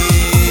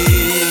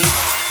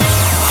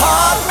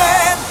 Hard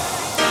men,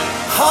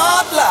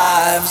 hard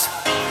lives,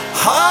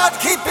 hard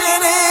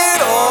keeping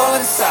it all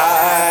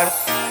inside.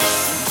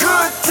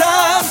 Good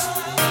times,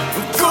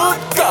 good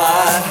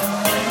God,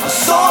 I'm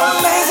so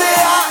lazy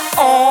I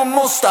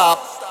almost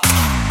stop.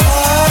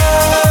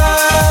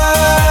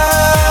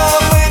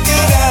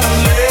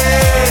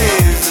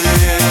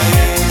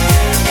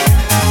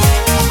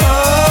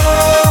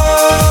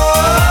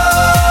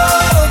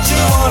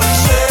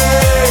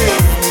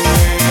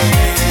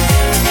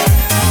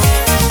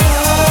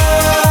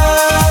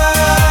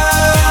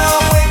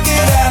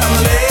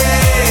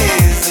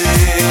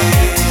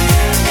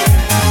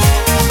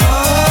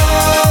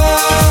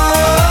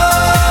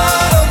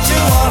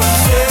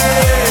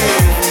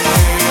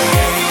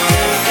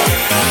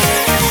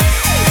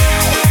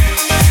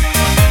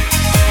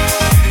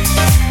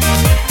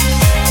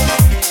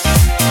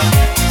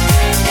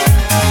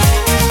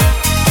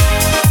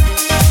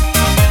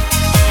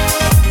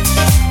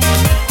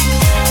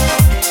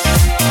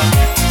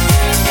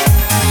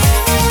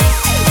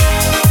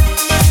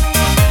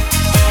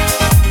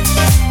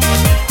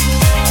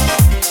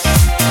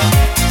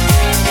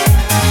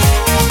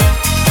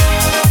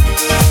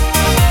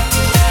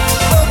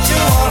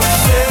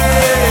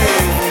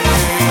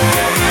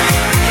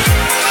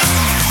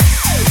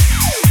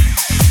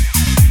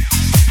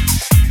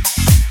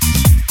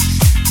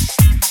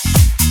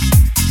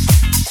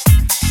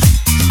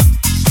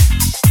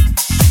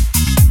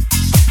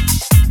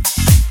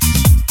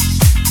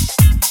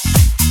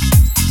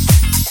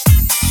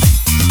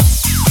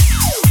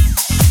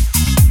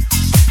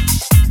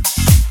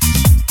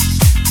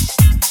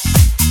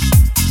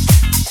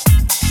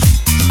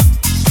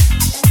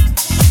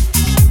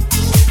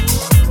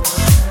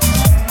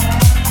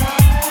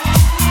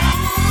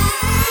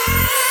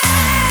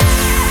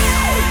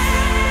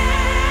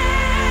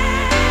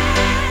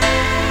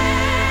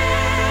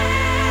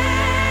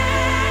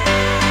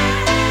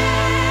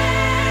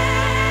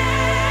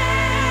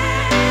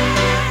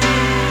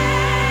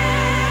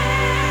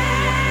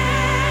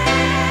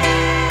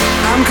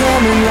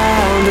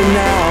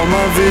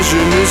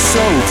 vision is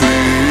so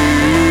clear.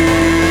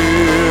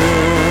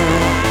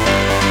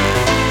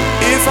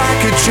 If I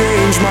could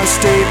change my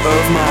state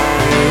of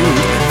mind,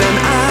 then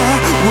I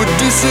would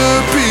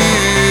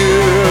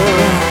disappear.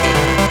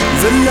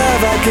 The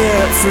love I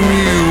get from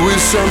you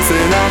is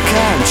something I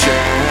can't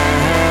chance,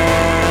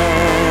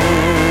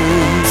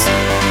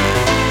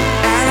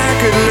 and I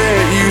could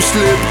let you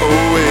slip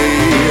away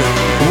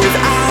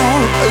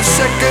without a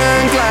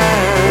second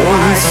glance.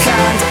 Why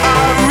can't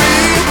I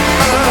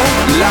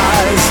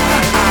realize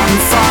I'm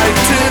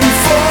fighting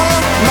for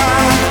my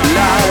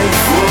life?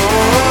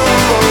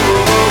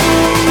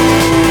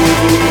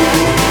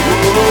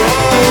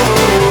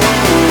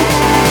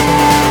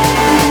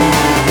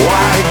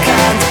 Why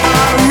can't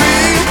I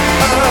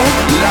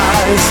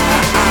realize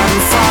I'm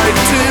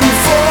fighting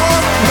for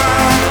my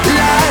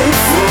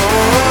life?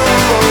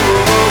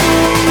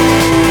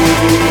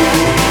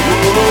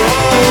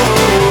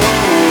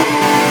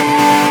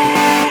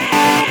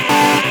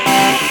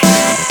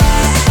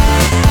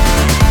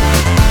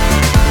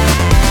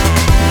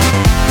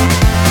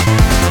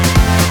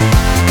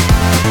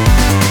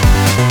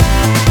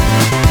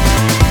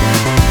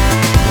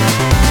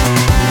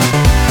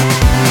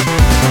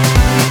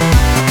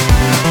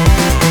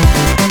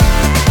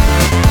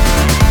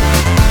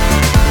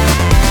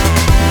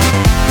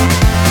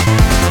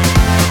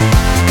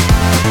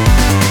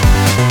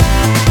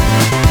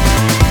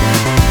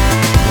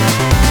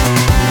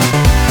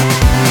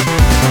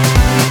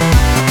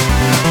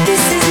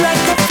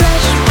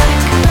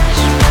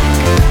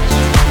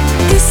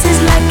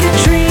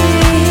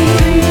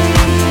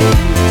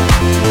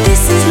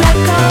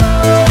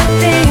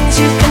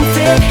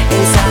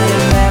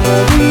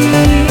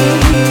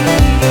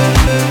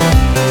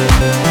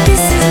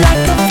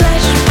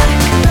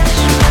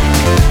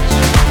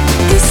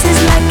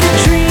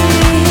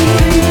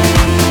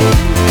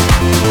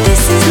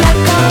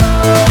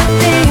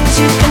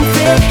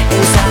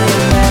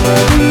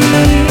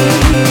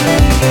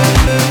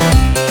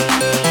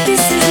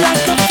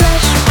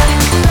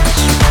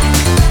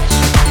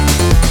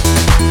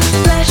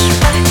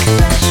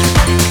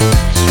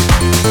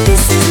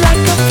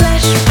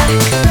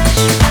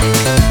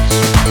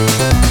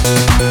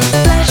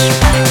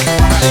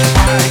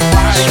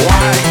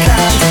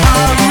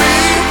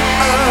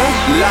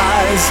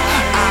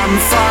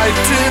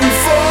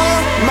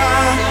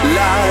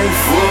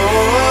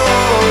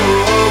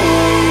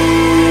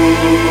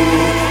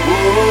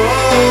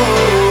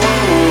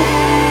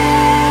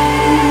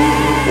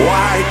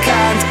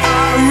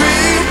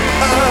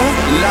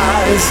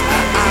 lies.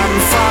 I'm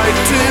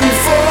fighting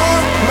for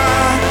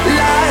my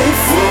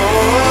life.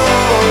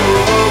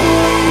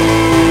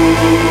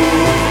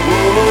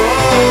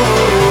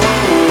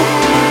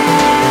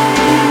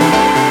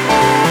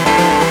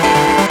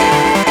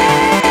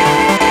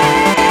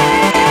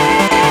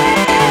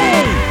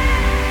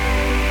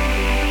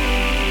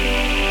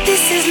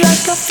 This is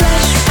like a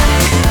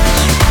flashback.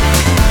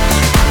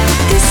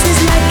 This is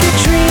like a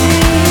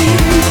dream.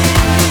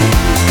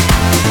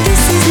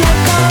 This is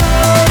like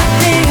all the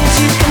things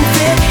you can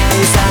fit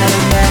inside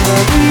a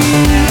memory.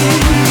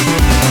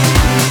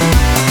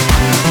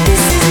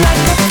 This is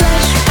like a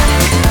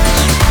flashback.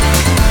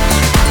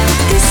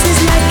 This is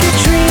like a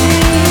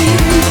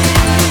dream.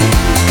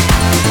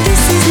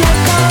 This is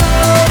like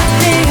all the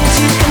things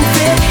you can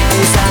fit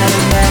inside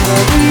a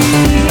memory.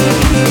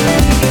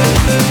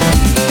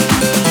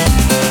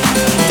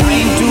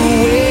 Time to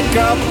wake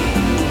up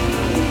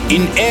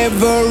in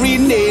every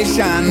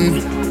nation.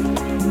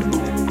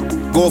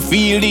 Go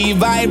feel the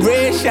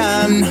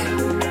vibration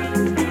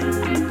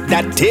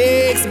that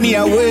takes me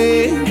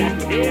away.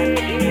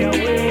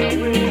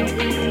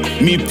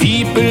 Me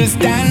people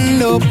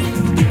stand up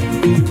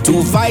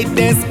to fight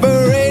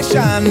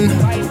desperation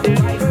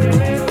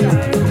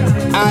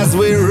as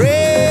we're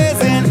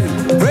raising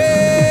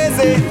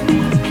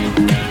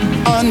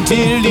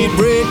until the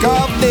break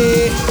of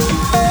day.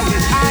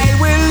 I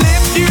will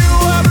lift you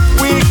up,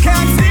 we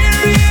can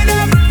steer it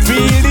up.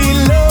 Feel the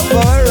love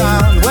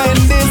around when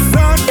the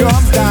sun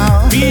comes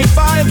down.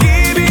 People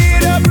give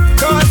it up,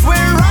 cause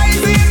we're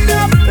rising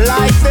up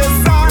like the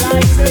sun.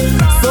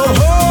 So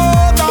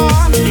hold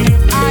on,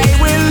 I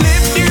will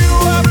lift you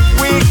up,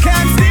 we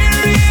can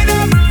steer it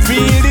up.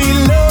 Feel the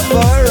love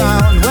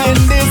around when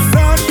the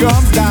sun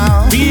comes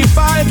down.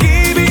 People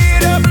give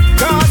it up,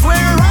 cause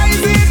we're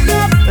rising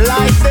up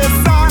like the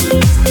sun.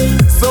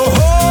 So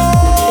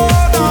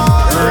hold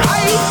on,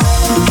 right?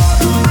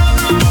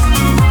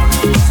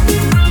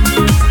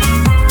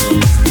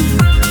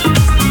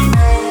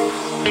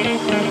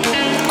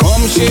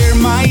 Come share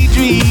my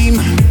dream.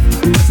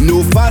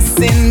 No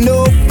fussing,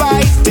 no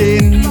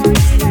fighting.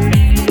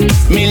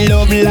 Me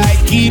love light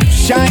keep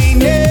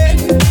shining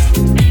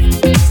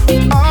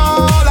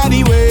all of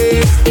the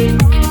way.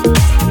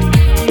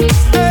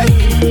 Hey.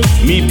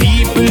 Me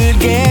people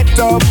get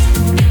up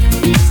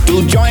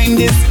to join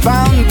this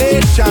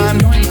foundation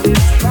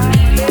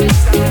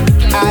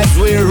as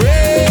we're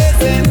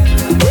raising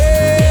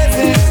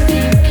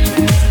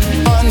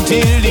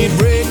until the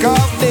break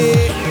of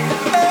day.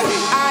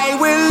 I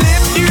will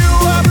lift you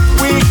up,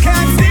 we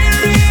can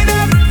steer it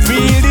up.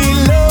 Feel the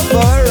love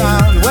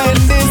around when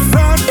the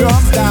sun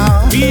comes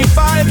down.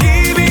 People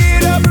give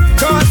it up,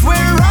 cause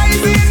we're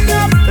rising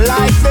up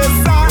like the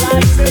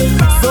sun.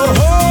 So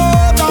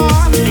hold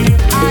on,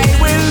 I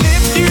will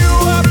lift you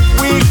up,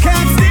 we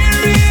can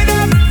steer it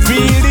up.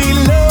 Feel the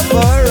love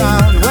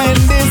around when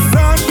the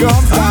sun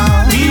comes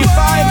down.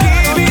 People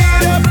give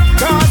it up,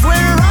 cause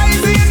we're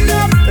rising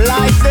up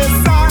like the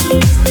sun.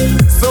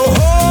 So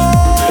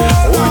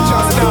hold watch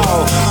us now.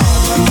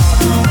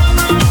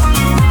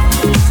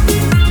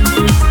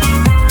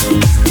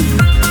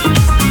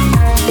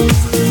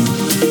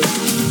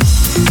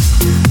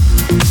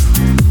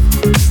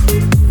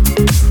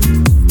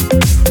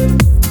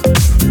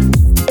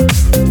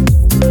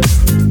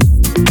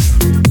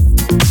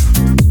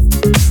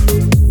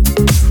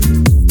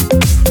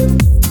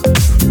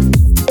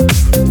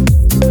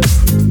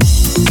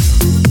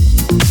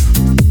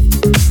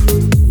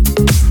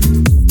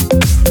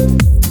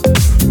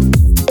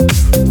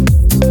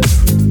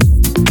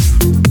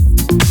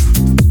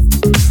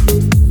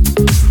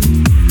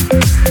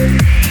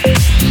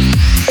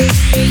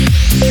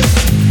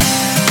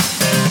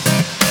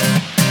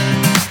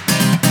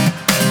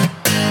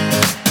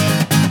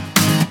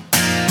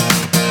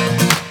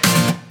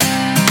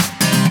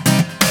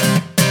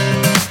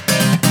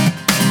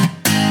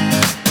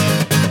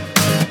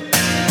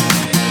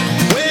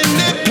 When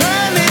the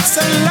planets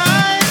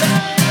align,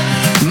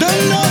 the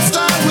North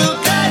Star will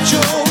guide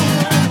you.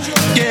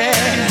 Yeah,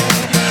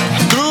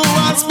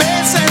 throughout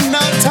space and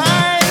now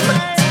time,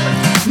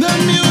 the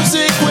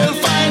music will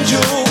find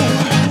you.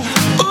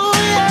 Oh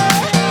yeah,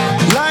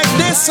 like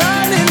the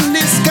sun in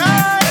the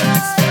sky,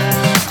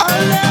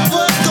 I'll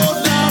never go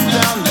down,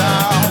 down,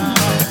 down.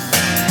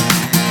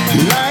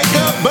 Like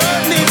a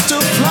bird needs to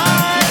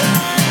fly,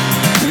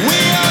 we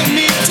all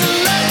need to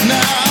let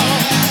now.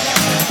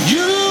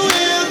 You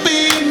will be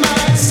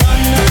my sun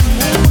and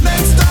moon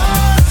and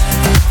stars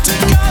to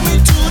guide me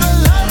to the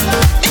love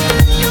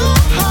in your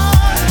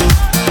heart.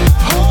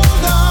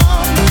 Hold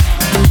on,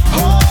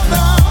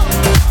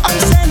 I'm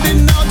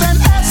sending out an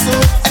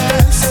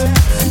SOS.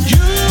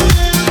 You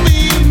will be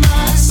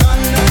my sun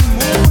and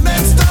moon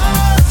and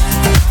stars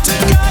to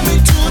guide me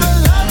to the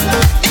love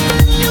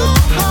in your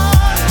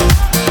heart.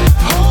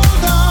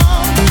 Hold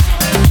on,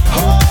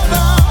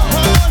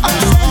 I'm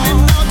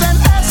sending out an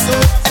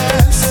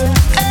SOS.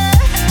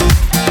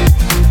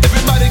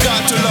 Everybody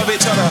got to love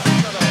each other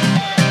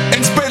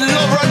and spread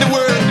love around the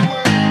world,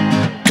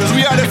 cause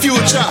we are the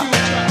future.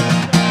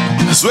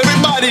 So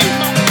everybody,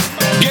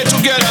 get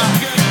together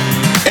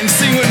and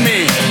sing with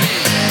me.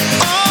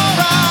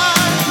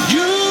 Alright,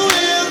 you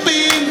will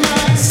be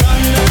my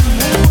sun and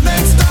moon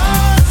and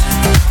stars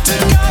to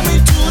guide me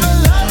to the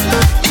love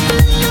light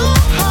in your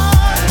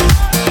heart.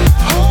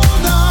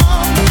 Hold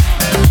on,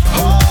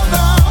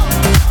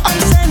 I'm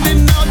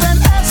sending out an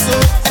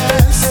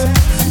SOS.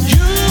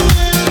 You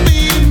will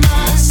be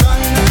my sun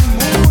and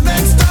moon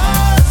and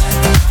stars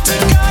to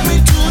guide me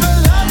to the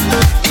love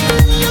light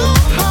in your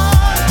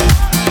heart.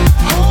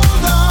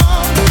 Hold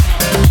on,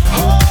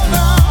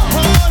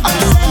 I'm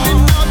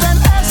sending out an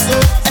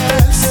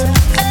SOS.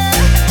 You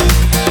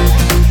will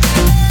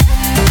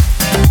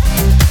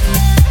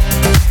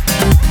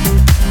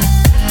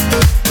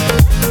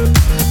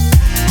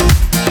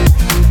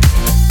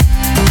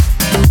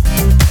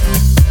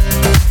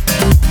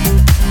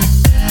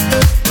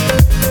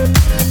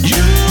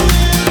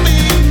be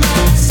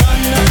my sun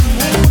and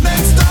moon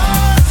and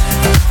stars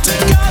to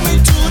guide me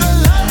to the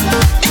love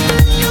light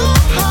in your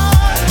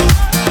heart.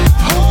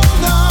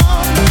 Hold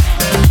on,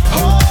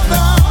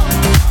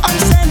 I'm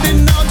sending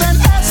out an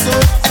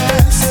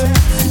SOS.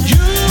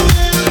 You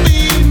will be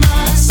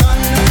my sun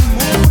and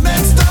moon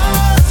and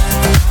stars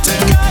to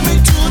guide me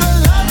to the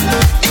love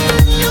light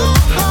in your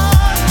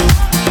heart.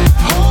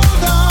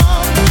 Hold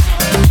on,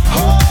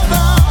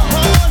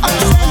 I'm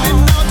sending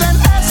out an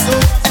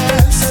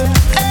SOS.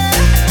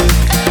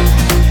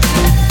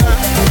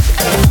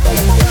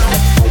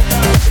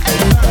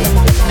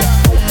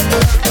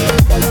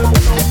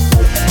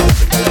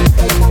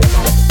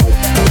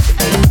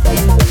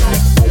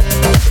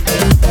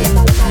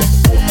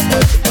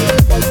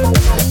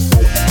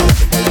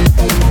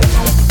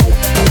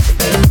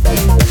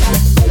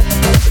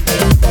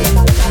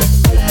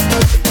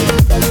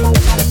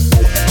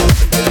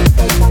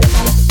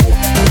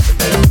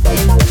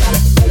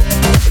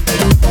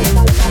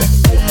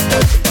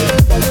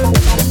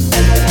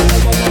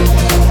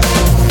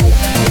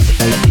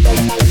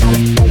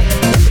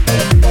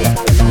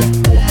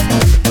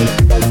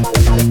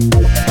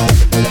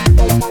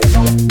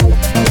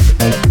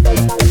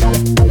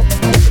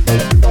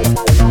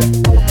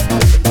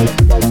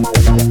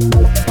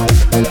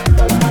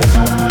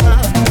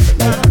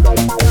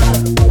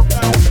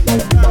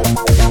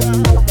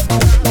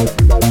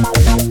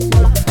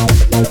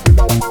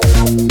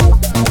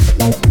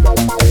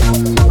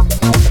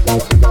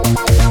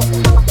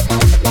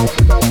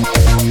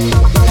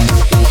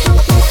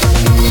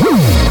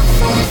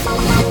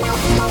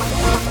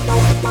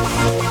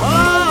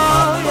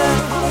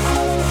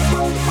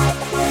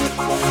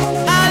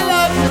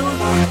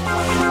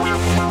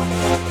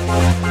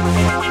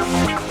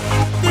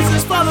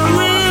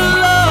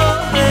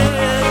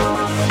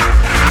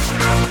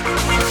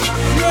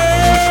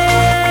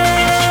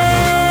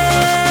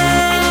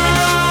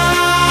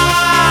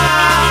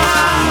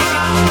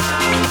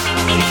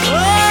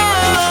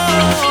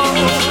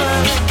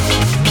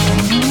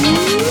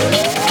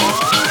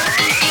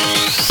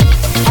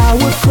 I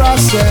would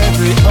cross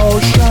every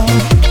ocean,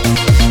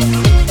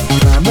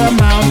 climb the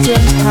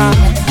mountains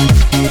high.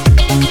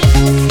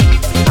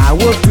 I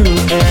would do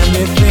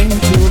anything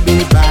to be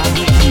by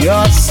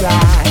your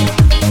side.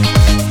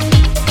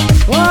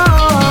 Whoa,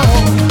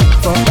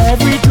 for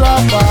every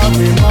drop of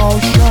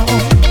emotion,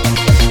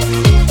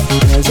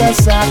 there's a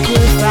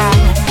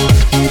sacrifice.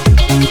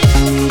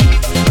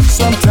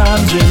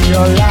 Sometimes in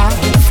your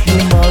life you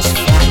must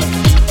fight.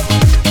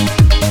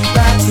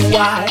 That's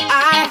why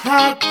I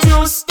had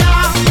to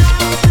stop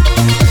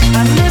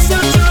and listen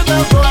to the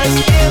voice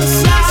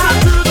inside. Listen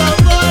to the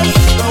voice,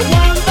 the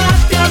one that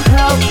can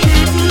help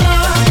keep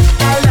love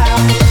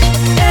alive.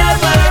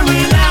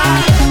 Every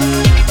night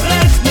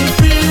makes me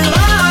feel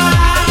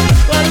alive.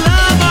 The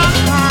love of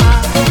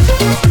mine.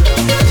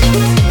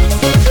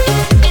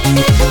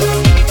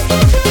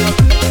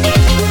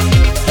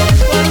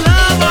 The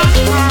love of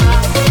mine.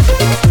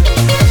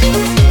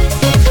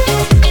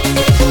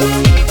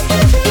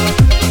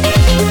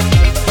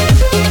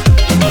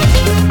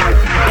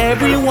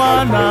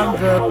 Everyone on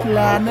the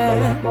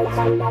planet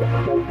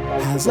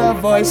has a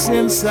voice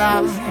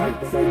inside.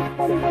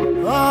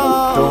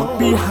 Oh, don't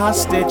be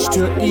hostage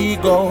to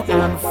ego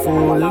and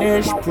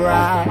foolish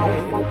pride.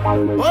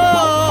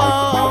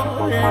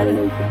 Oh, yeah.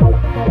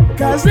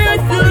 'Cause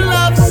if you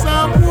love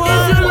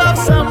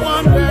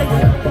someone, baby,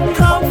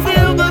 come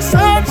feel the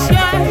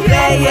sunshine.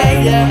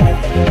 Yeah.